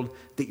in the world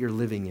that you're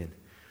living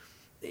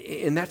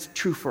in. And that's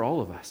true for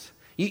all of us.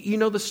 You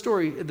know the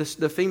story,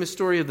 the famous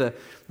story of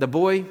the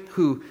boy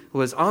who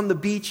was on the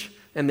beach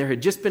and there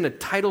had just been a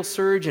tidal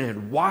surge and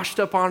had washed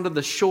up onto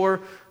the shore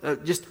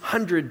just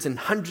hundreds and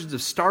hundreds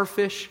of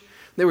starfish.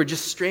 They were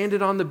just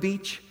stranded on the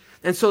beach.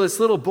 And so this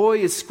little boy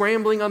is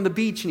scrambling on the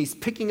beach and he's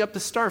picking up the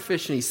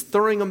starfish and he's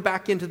throwing them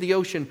back into the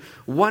ocean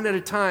one at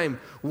a time.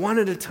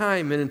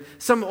 And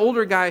some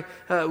older guy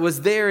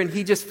was there and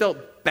he just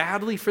felt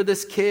badly for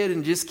this kid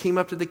and just came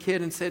up to the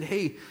kid and said,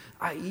 hey,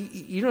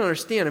 you don't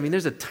understand. I mean,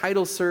 there's a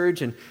tidal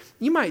surge and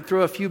you might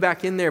throw a few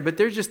back in there, but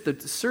the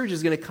surge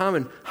is going to come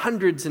and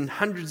hundreds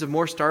of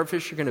more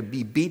starfish are going to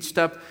be beached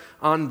up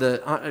on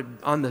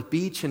the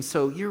beach. And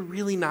so you're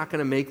really not going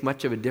to make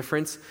much of a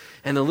difference.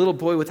 And the little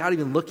boy, without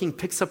even looking,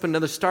 picks up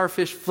another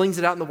starfish, flings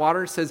it out in the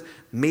water, and says,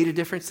 made a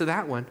difference to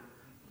that one.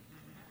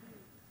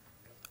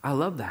 I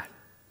love that.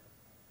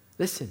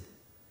 Listen,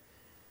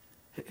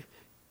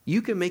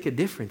 you can make a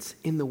difference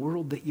in the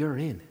world that you're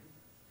in.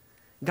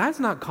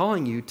 God's not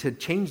calling you to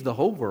change the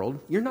whole world.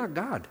 You're not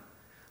God.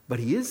 But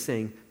he is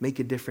saying, make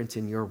a difference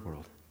in your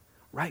world,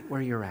 right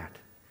where you're at.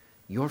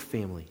 Your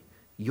family,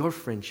 your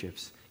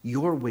friendships,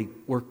 your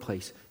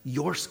workplace,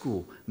 your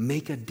school.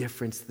 Make a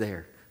difference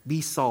there.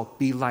 Be salt,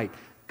 be light.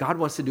 God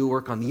wants to do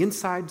work on the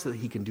inside so that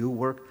he can do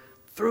work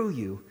through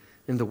you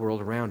in the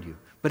world around you.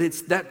 But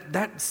it's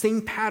that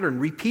same pattern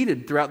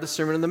repeated throughout the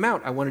Sermon on the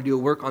Mount. I want to do a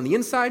work on the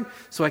inside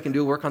so I can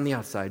do a work on the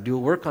outside. Do a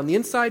work on the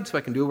inside so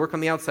I can do a work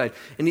on the outside.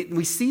 And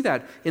we see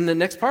that in the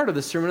next part of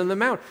the Sermon on the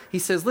Mount. He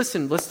says,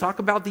 listen, let's talk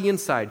about the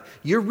inside.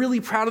 You're really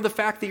proud of the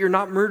fact that you're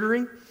not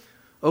murdering?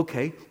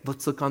 Okay,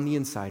 let's look on the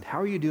inside. How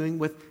are you doing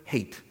with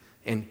hate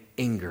and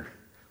anger?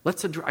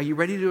 Are you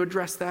ready to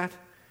address that?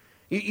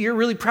 You're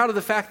really proud of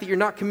the fact that you're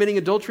not committing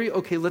adultery?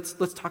 Okay,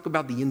 let's talk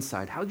about the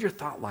inside. How's your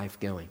thought life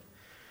going?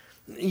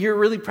 You're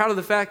really proud of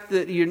the fact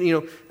that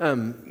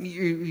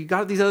you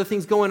got these other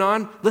things going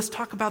on. Let's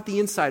talk about the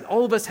inside.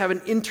 All of us have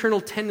an internal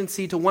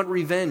tendency to want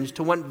revenge,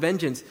 to want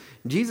vengeance.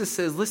 Jesus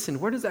says, listen,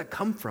 where does that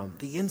come from?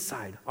 The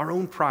inside, our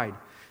own pride.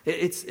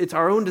 It's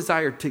our own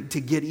desire to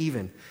get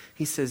even.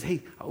 He says,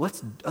 hey,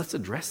 let's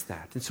address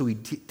that. And so he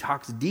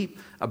talks deep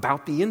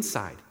about the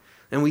inside.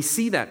 And we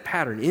see that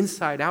pattern,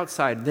 inside,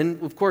 outside. Then,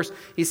 of course,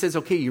 he says,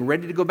 okay, you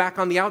ready to go back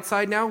on the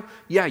outside now?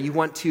 Yeah, you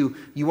want to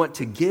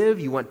give,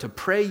 you want to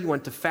pray, you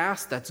want to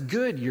fast. That's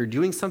good. You're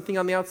doing something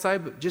on the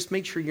outside, but just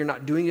make sure you're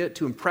not doing it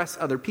to impress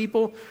other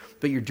people,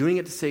 but you're doing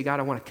it to say, God,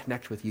 I want to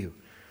connect with you.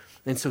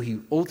 And so he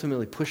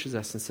ultimately pushes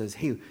us and says,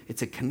 hey,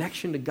 it's a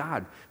connection to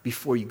God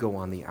before you go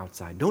on the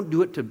outside. Don't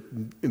do it to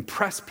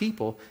impress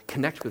people.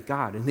 Connect with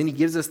God. And then he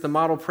gives us the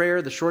model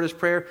prayer, the shortest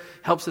prayer,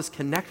 helps us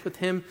connect with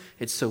him.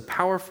 It's so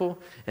powerful.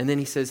 And then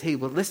he says, hey,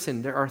 well,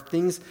 listen, there are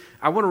things,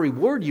 I want to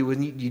reward you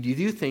when you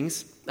do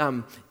things,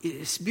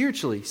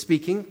 spiritually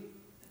speaking,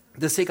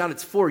 to say, God,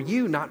 it's for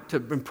you, not to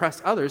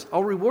impress others.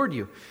 I'll reward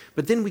you.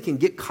 But then we can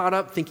get caught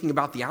up thinking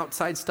about the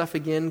outside stuff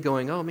again,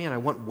 going, oh man, I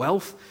want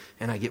wealth,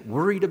 and I get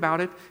worried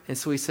about it. And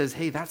so he says,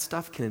 hey, that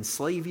stuff can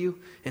enslave you,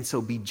 and so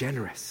be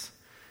generous.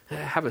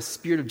 Have a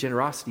spirit of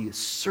generosity,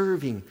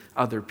 serving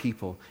other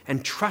people,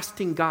 and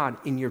trusting God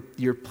in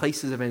your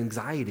places of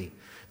anxiety,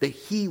 that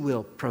he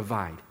will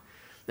provide.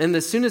 And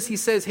as soon as he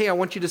says, hey, I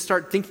want you to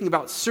start thinking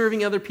about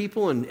serving other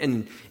people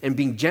and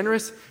being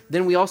generous,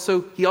 then he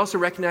also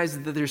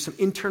recognizes that there's some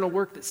internal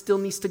work that still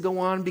needs to go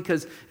on,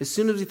 because as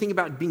soon as we think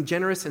about being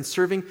generous and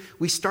serving,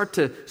 we start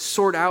to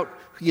sort out,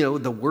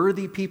 the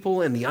worthy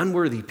people and the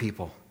unworthy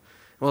people.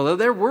 Well,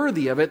 they're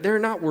worthy of it, they're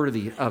not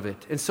worthy of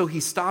it. And so he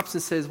stops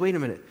and says, wait a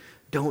minute,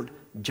 don't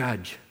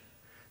judge.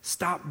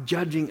 Stop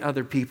judging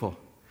other people.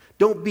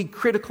 Don't be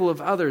critical of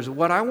others.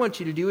 What I want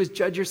you to do is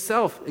judge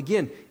yourself,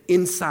 again,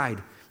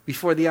 inside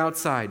before the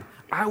outside.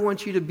 I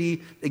want you to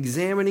be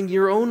examining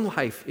your own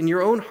life, in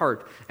your own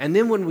heart. And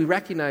then when we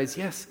recognize,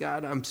 yes,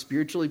 God, I'm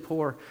spiritually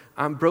poor,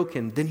 I'm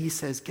broken, then he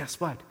says, guess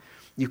what?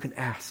 You can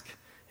ask,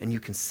 and you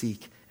can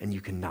seek, and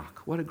you can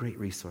knock. What a great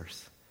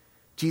resource.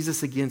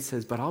 Jesus again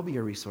says, but I'll be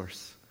your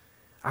resource.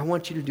 I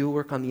want you to do a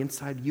work on the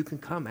inside. You can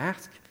come,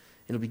 ask,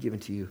 and it'll be given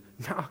to you.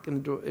 Knock on the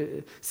door,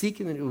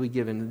 seek, and it will be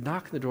given.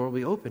 Knock, and the door will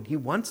be open. He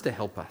wants to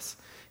help us.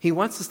 He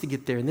wants us to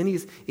get there. And then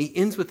he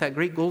ends with that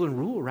great golden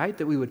rule, right?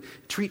 That we would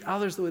treat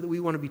others the way that we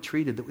want to be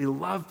treated, that we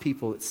love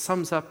people. It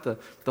sums up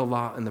the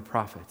law and the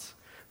prophets.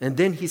 And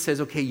then he says,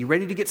 okay, you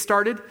ready to get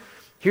started?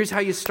 Here's how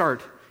you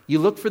start. You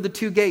look for the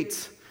two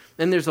gates.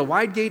 And there's a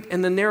wide gate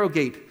and the narrow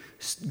gate.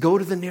 Go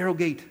to the narrow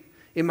gate.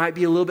 It might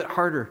be a little bit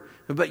harder,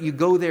 but you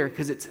go there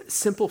because it's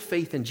simple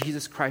faith in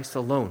Jesus Christ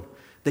alone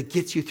that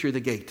gets you through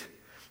the gate.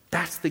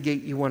 That's the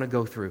gate you want to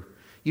go through.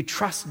 You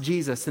trust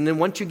Jesus. And then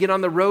once you get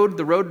on the road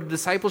of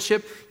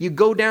discipleship, you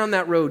go down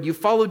that road. You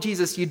follow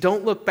Jesus. You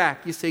don't look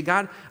back. You say,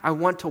 God, I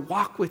want to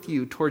walk with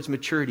you towards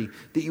maturity,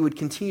 that you would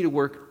continue to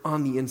work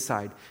on the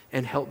inside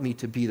and help me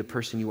to be the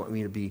person you want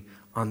me to be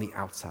on the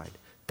outside.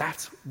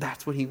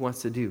 That's what he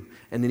wants to do.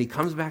 And then he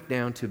comes back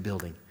down to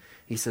building.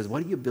 He says,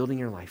 what are you building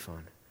your life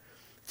on?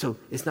 So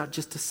it's not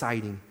just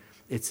deciding.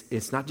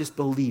 It's not just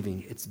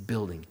believing. It's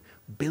building.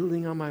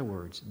 Building on my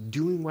words.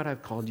 Doing what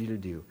I've called you to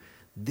do.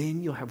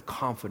 Then you'll have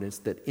confidence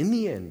that in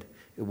the end,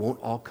 it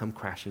won't all come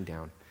crashing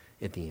down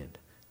at the end.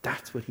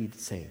 That's what he's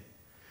saying.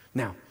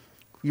 Now,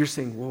 you're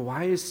saying, well,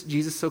 why is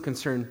Jesus so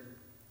concerned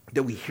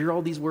that we hear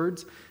all these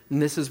words?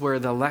 And this is where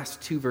the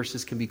last two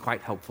verses can be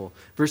quite helpful.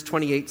 Verse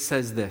 28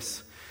 says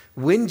this,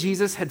 when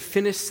Jesus had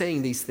finished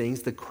saying these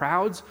things, the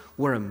crowds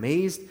were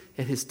amazed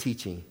at his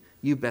teaching.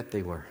 You bet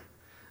they were.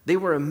 They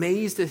were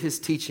amazed at his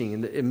teaching,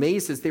 and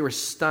amazed as they were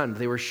stunned,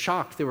 they were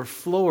shocked, they were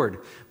floored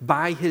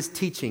by his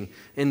teaching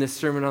in the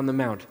Sermon on the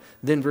Mount.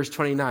 Then verse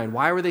 29,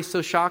 why were they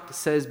so shocked? It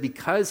says,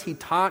 because he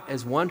taught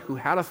as one who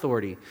had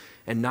authority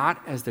and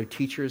not as their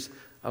teachers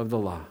of the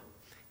law.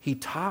 He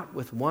taught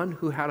with one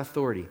who had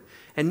authority.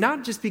 And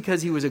not just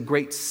because he was a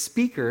great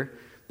speaker,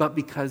 but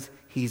because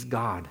he's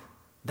God.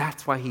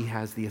 That's why he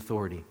has the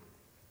authority.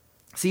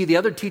 See, the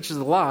other teachers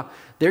of the law,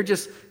 they're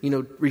just,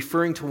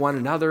 referring to one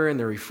another, and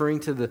they're referring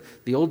to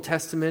the Old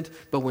Testament.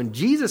 But when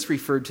Jesus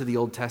referred to the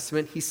Old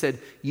Testament, he said,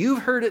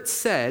 you've heard it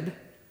said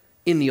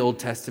in the Old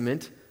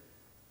Testament,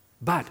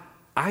 but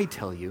I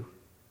tell you.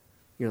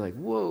 You're like,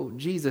 whoa,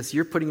 Jesus,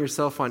 you're putting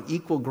yourself on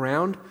equal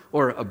ground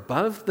or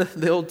above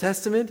the Old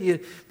Testament?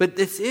 But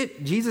that's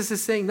it. Jesus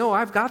is saying, no,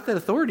 I've got that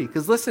authority.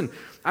 Because listen,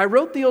 I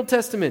wrote the Old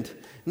Testament.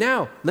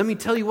 Now, let me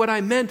tell you what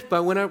I meant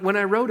by when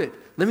I wrote it.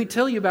 Let me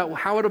tell you about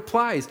how it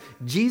applies.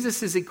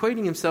 Jesus is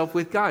equating himself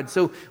with God.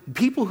 So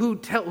people who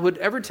would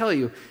ever tell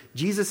you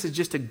Jesus is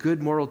just a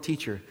good moral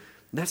teacher,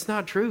 that's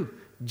not true.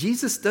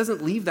 Jesus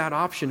doesn't leave that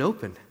option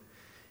open.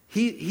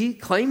 He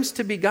claims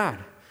to be God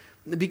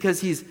because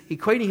he's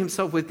equating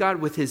himself with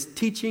God with his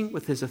teaching,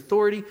 with his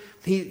authority.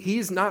 He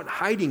is not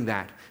hiding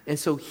that. And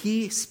so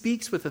he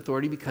speaks with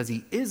authority because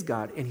he is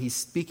God and he's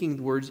speaking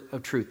the words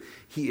of truth.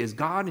 He is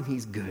God and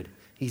he's good.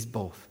 He's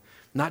both.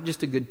 Not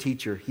just a good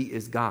teacher, he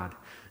is God.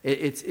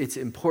 It's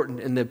important.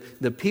 And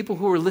the people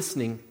who were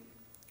listening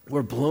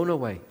were blown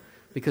away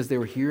because they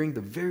were hearing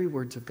the very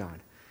words of God.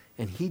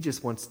 And he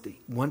just wants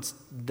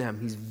them,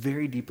 he's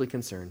very deeply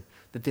concerned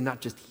that they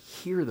not just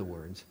hear the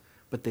words,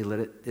 but they let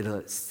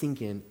it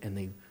sink in and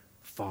they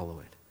follow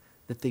it,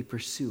 that they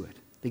pursue it,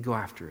 they go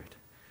after it,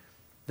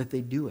 that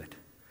they do it.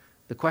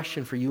 The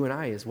question for you and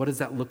I is, what does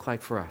that look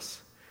like for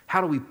us?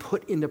 How do we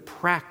put into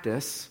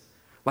practice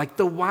Like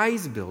the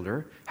wise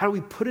builder, how do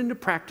we put into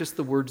practice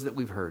the words that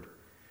we've heard?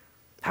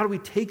 How do we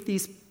take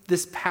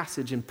this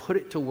passage and put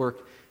it to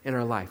work in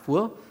our life?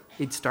 Well,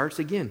 it starts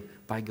again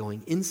by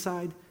going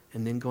inside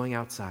and then going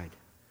outside.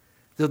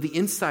 Though the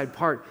inside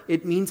part,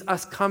 it means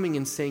us coming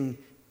and saying,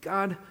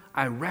 God,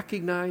 I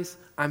recognize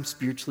I'm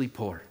spiritually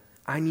poor.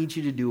 I need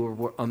you to do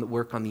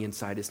work on the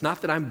inside. It's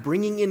not that I'm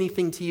bringing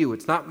anything to you.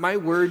 It's not my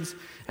words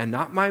and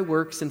not my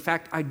works. In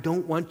fact, I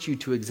don't want you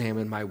to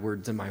examine my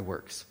words and my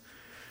works.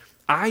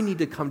 I need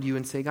to come to you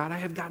and say, God, I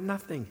have got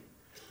nothing,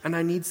 and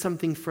I need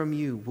something from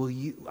you.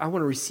 I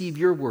want to receive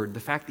your word,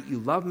 the fact that you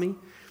love me,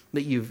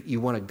 that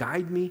you want to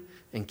guide me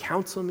and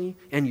counsel me,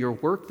 and your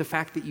work, the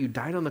fact that you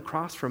died on the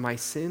cross for my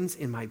sins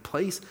in my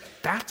place.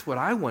 That's what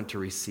I want to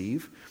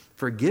receive.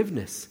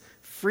 Forgiveness,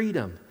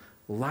 freedom,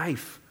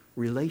 life,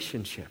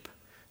 relationship.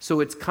 So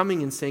it's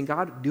coming and saying,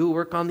 God, do a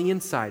work on the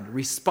inside,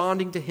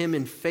 responding to him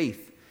in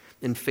faith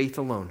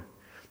alone.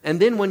 And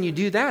then when you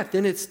do that,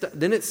 then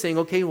it's saying,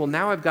 okay, well,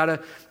 now I've got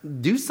to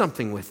do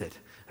something with it.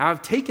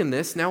 I've taken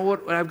this, now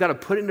what I've got to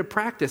put into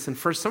practice. And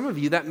for some of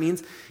you, that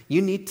means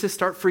you need to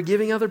start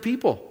forgiving other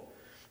people.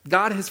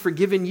 God has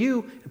forgiven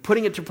you.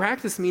 Putting it to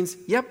practice means,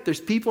 yep,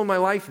 there's people in my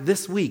life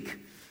this week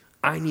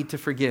I need to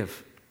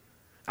forgive.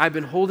 I've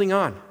been holding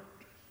on,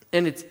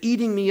 and it's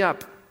eating me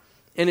up,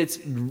 and it's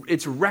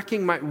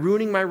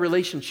ruining my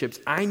relationships.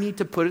 I need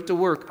to put it to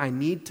work. I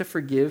need to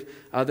forgive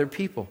other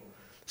people.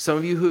 Some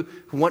of you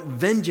who want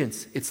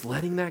vengeance, it's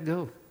letting that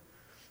go.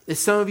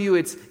 Some of you,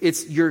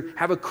 you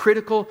have a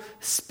critical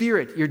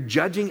spirit. You're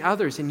judging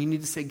others, and you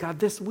need to say, God,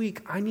 this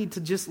week, I need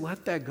to just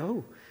let that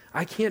go.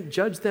 I can't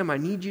judge them. I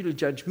need you to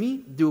judge me,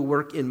 do a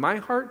work in my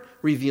heart,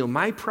 reveal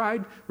my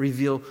pride,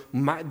 reveal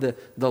the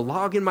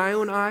log in my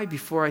own eye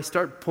before I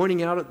start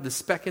pointing out at the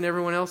speck in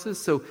everyone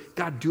else's. So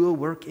God, do a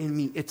work in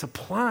me. It's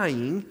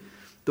applying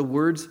the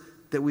words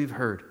that we've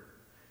heard.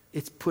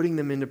 It's putting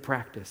them into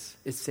practice.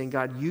 It's saying,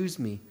 God, use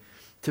me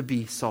to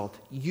be salt.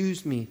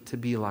 Use me to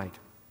be light.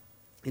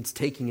 It's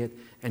taking it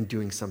and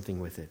doing something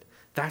with it.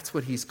 That's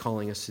what he's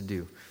calling us to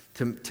do,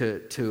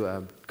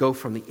 to go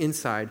from the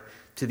inside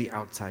to the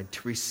outside,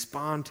 to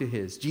respond to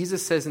his.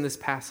 Jesus says in this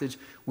passage,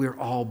 we're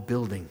all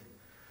building.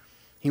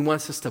 He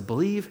wants us to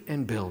believe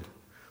and build.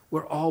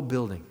 We're all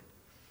building.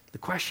 The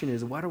question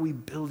is, what are we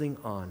building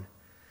on?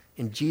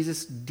 And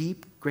Jesus'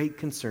 deep, great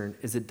concern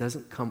is it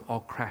doesn't come all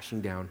crashing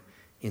down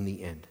in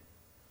the end.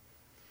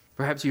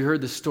 Perhaps you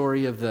heard the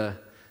story of the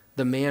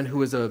man who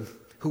was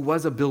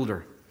a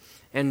builder.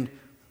 And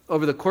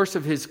over the course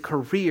of his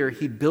career,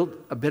 he built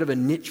a bit of a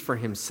niche for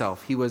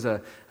himself. He was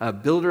a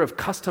builder of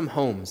custom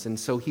homes. And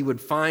so he would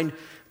find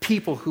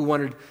people who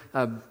wanted,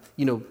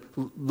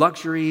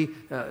 luxury,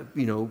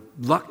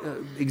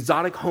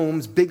 exotic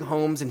homes, big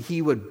homes, and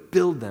he would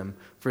build them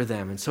for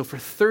them. And so for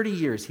 30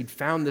 years, he'd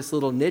found this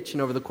little niche.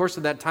 And over the course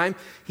of that time,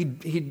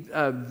 he'd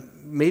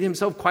made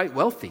himself quite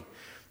wealthy.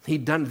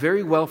 He'd done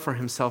very well for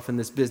himself in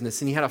this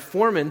business. And he had a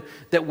foreman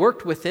that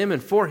worked with him and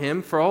for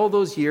him for all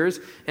those years.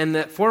 And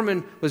that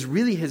foreman was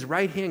really his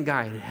right-hand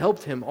guy and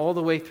helped him all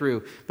the way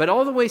through. But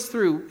all the way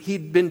through,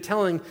 he'd been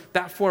telling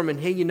that foreman,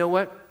 hey, you know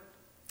what?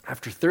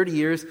 After 30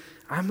 years,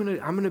 I'm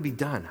gonna be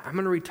done. I'm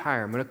going to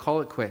retire. I'm going to call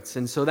it quits.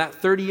 And so that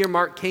 30-year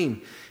mark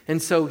came. And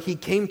so he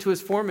came to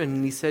his foreman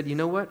and he said, you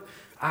know what?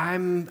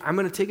 I'm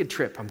going to take a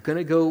trip. I'm going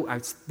to go.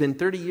 It's been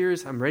 30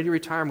 years. I'm ready to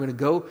retire. I'm going to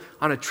go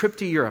on a trip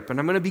to Europe, and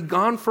I'm going to be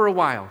gone for a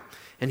while.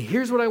 And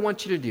here's what I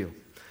want you to do.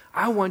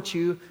 I want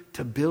you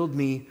to build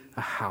me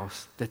a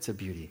house that's a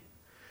beauty.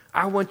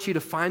 I want you to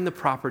find the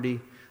property.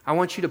 I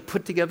want you to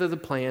put together the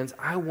plans.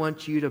 I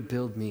want you to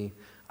build me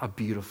a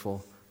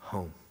beautiful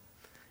home.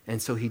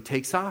 And so he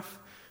takes off,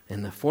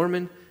 and the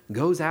foreman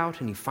goes out,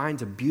 and he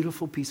finds a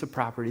beautiful piece of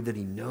property that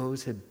he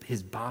knows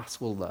his boss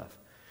will love.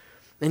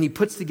 And he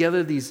puts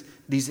together these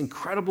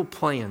incredible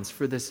plans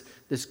for this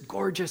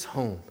gorgeous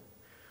home.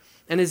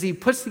 And as he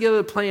puts together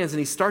the plans and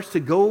he starts to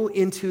go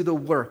into the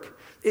work,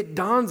 it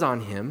dawns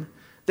on him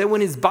that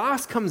when his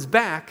boss comes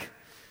back,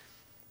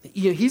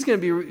 he's going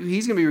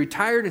to be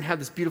retired and have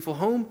this beautiful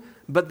home,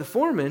 but the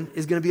foreman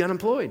is going to be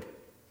unemployed.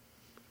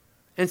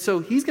 And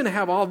so he's going to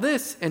have all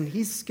this, and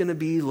he's going to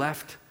be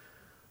left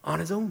on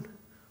his own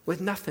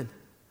with nothing.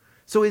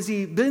 So as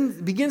he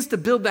begins to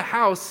build the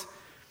house,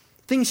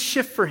 things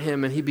shift for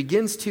him, and he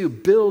begins to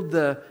build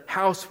the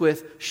house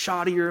with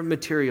shoddier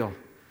material.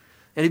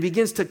 And he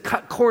begins to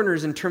cut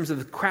corners in terms of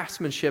the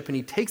craftsmanship, and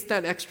he takes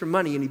that extra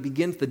money and he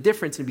begins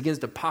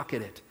to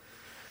pocket it.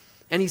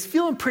 And he's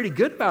feeling pretty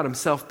good about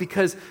himself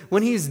because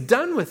when he's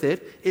done with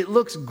it, it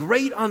looks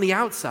great on the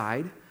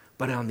outside,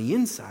 but on the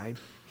inside,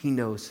 he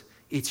knows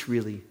it's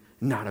really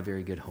not a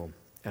very good home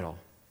at all.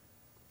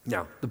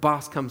 Now, the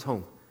boss comes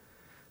home.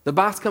 The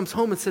boss comes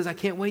home and says, I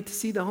can't wait to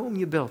see the home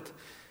you built.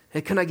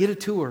 Hey, can I get a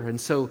tour? And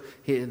so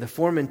the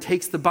foreman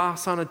takes the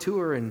boss on a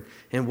tour and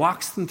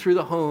walks them through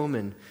the home,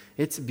 and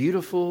it's a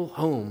beautiful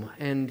home.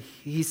 And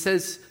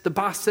the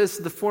boss says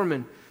to the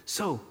foreman,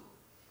 so,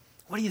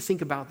 what do you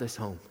think about this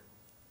home?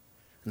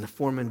 And the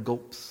foreman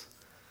gulps,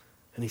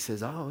 and he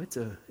says, oh,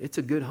 it's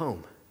a good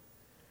home.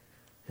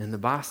 And the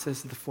boss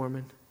says to the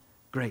foreman,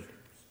 great.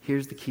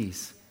 Here's the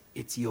keys.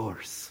 It's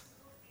yours.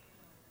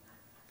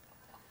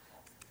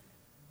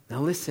 Now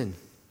listen.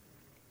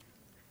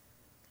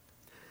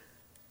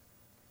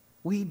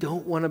 We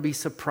don't want to be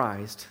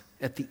surprised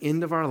at the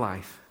end of our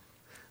life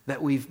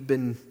that we've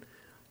been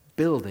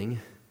building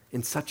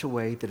in such a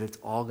way that it's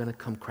all going to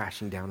come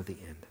crashing down at the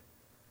end.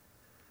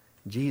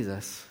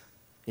 Jesus,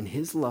 in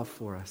his love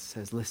for us,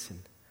 says,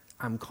 listen,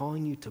 I'm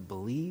calling you to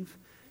believe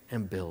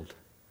and build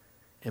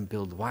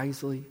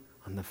wisely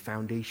on the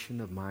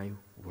foundation of my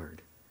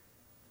word.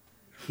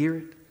 Hear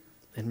it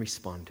and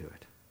respond to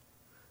it.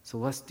 So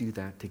let's do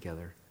that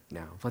together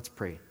now. Let's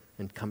pray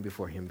and come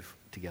before him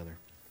together.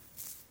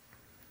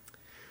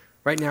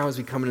 Right now, as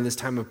we come into this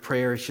time of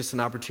prayer, it's just an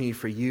opportunity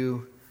for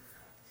you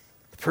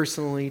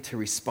personally to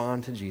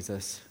respond to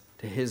Jesus,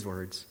 to his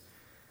words.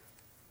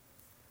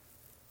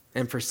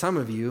 And for some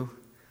of you,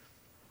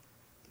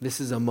 this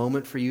is a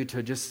moment for you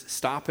to just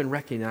stop and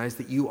recognize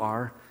that you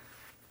are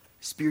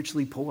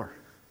spiritually poor.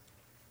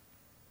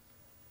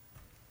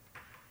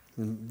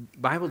 The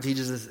Bible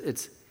teaches us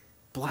it's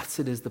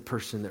blessed is the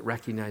person that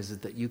recognizes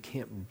that you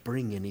can't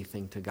bring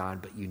anything to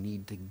God, but you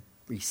need to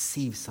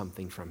receive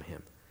something from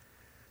him.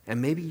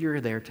 And maybe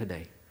you're there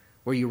today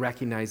where you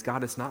recognize,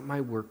 God, it's not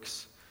my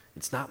works,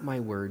 it's not my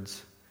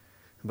words,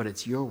 but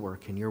it's your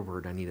work and your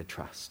word I need to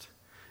trust.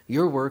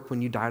 Your work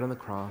when you died on the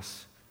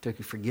cross to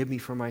forgive me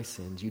for my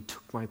sins, you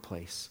took my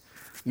place.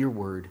 Your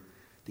word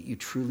that you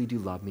truly do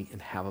love me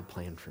and have a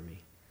plan for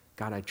me.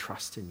 God, I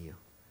trust in you.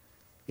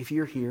 If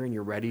you're here and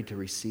you're ready to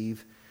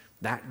receive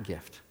that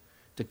gift,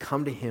 to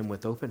come to him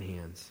with open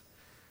hands,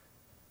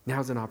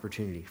 now's an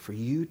opportunity for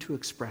you to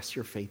express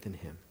your faith in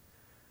him,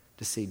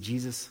 to say,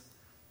 Jesus,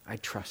 I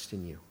trust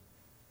in you.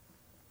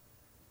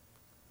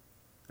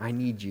 I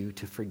need you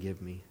to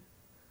forgive me,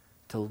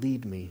 to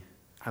lead me.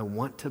 I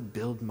want to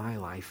build my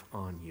life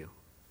on you.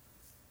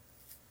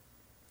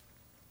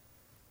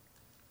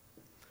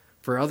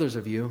 For others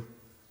of you,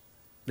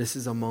 this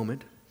is a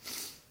moment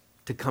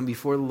to come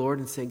before the Lord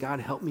and say, God,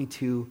 help me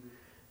to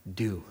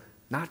do.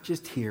 Not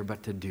just hear,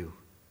 but to do.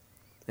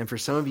 And for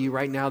some of you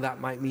right now, that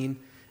might mean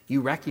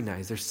you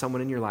recognize there's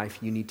someone in your life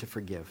you need to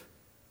forgive.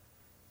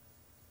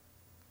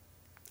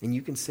 And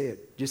you can say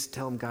it. Just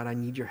tell him, God, I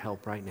need your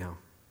help right now.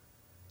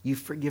 You've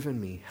forgiven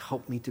me.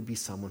 Help me to be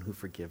someone who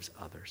forgives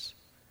others.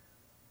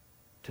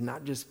 To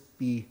not just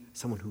be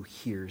someone who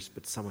hears,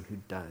 but someone who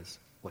does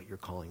what you're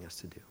calling us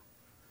to do.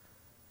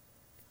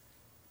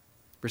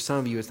 For some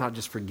of you, it's not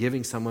just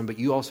forgiving someone, but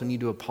you also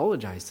need to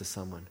apologize to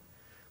someone.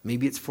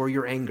 Maybe it's for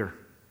your anger.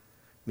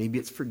 Maybe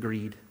it's for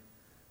greed.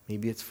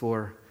 Maybe it's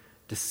for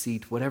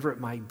deceit, whatever it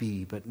might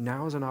be. But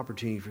now is an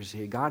opportunity for you to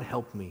say, God,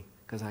 help me,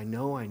 because I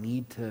know I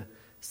need to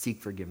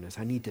seek forgiveness.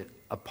 I need to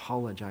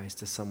apologize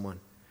to someone.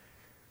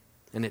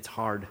 And it's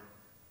hard.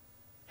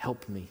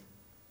 Help me.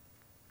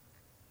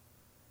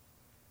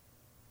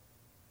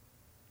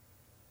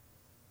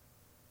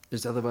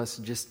 There's other of us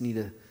who just need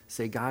to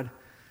say, God,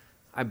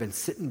 I've been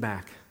sitting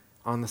back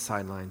on the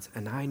sidelines,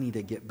 and I need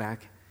to get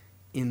back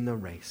in the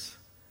race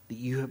that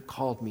you have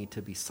called me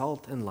to be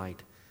salt and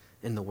light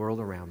in the world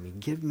around me.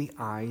 Give me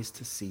eyes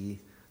to see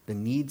the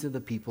needs of the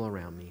people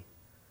around me.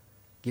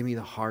 Give me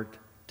the heart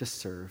to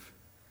serve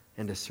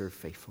and to serve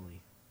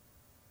faithfully.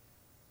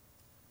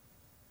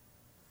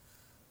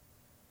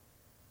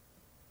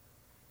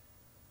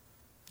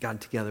 God,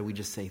 together we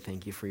just say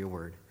thank you for your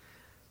word,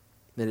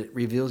 that it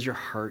reveals your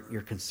heart,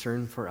 your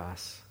concern for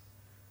us.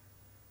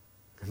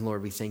 And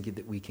Lord, we thank you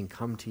that we can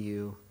come to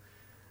you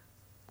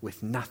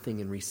with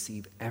nothing and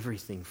receive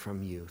everything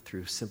from you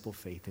through simple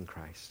faith in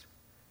Christ.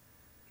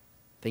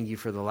 Thank you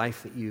for the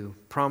life that you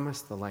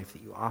promised, the life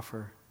that you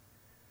offer.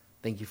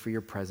 Thank you for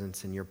your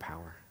presence and your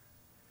power.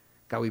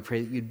 God, we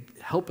pray that you'd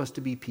help us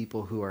to be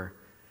people who are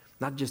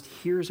not just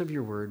hearers of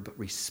your word, but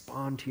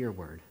respond to your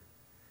word,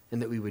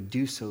 and that we would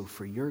do so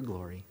for your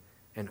glory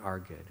and our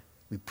good.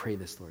 We pray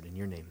this, Lord, in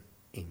your name.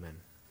 Amen.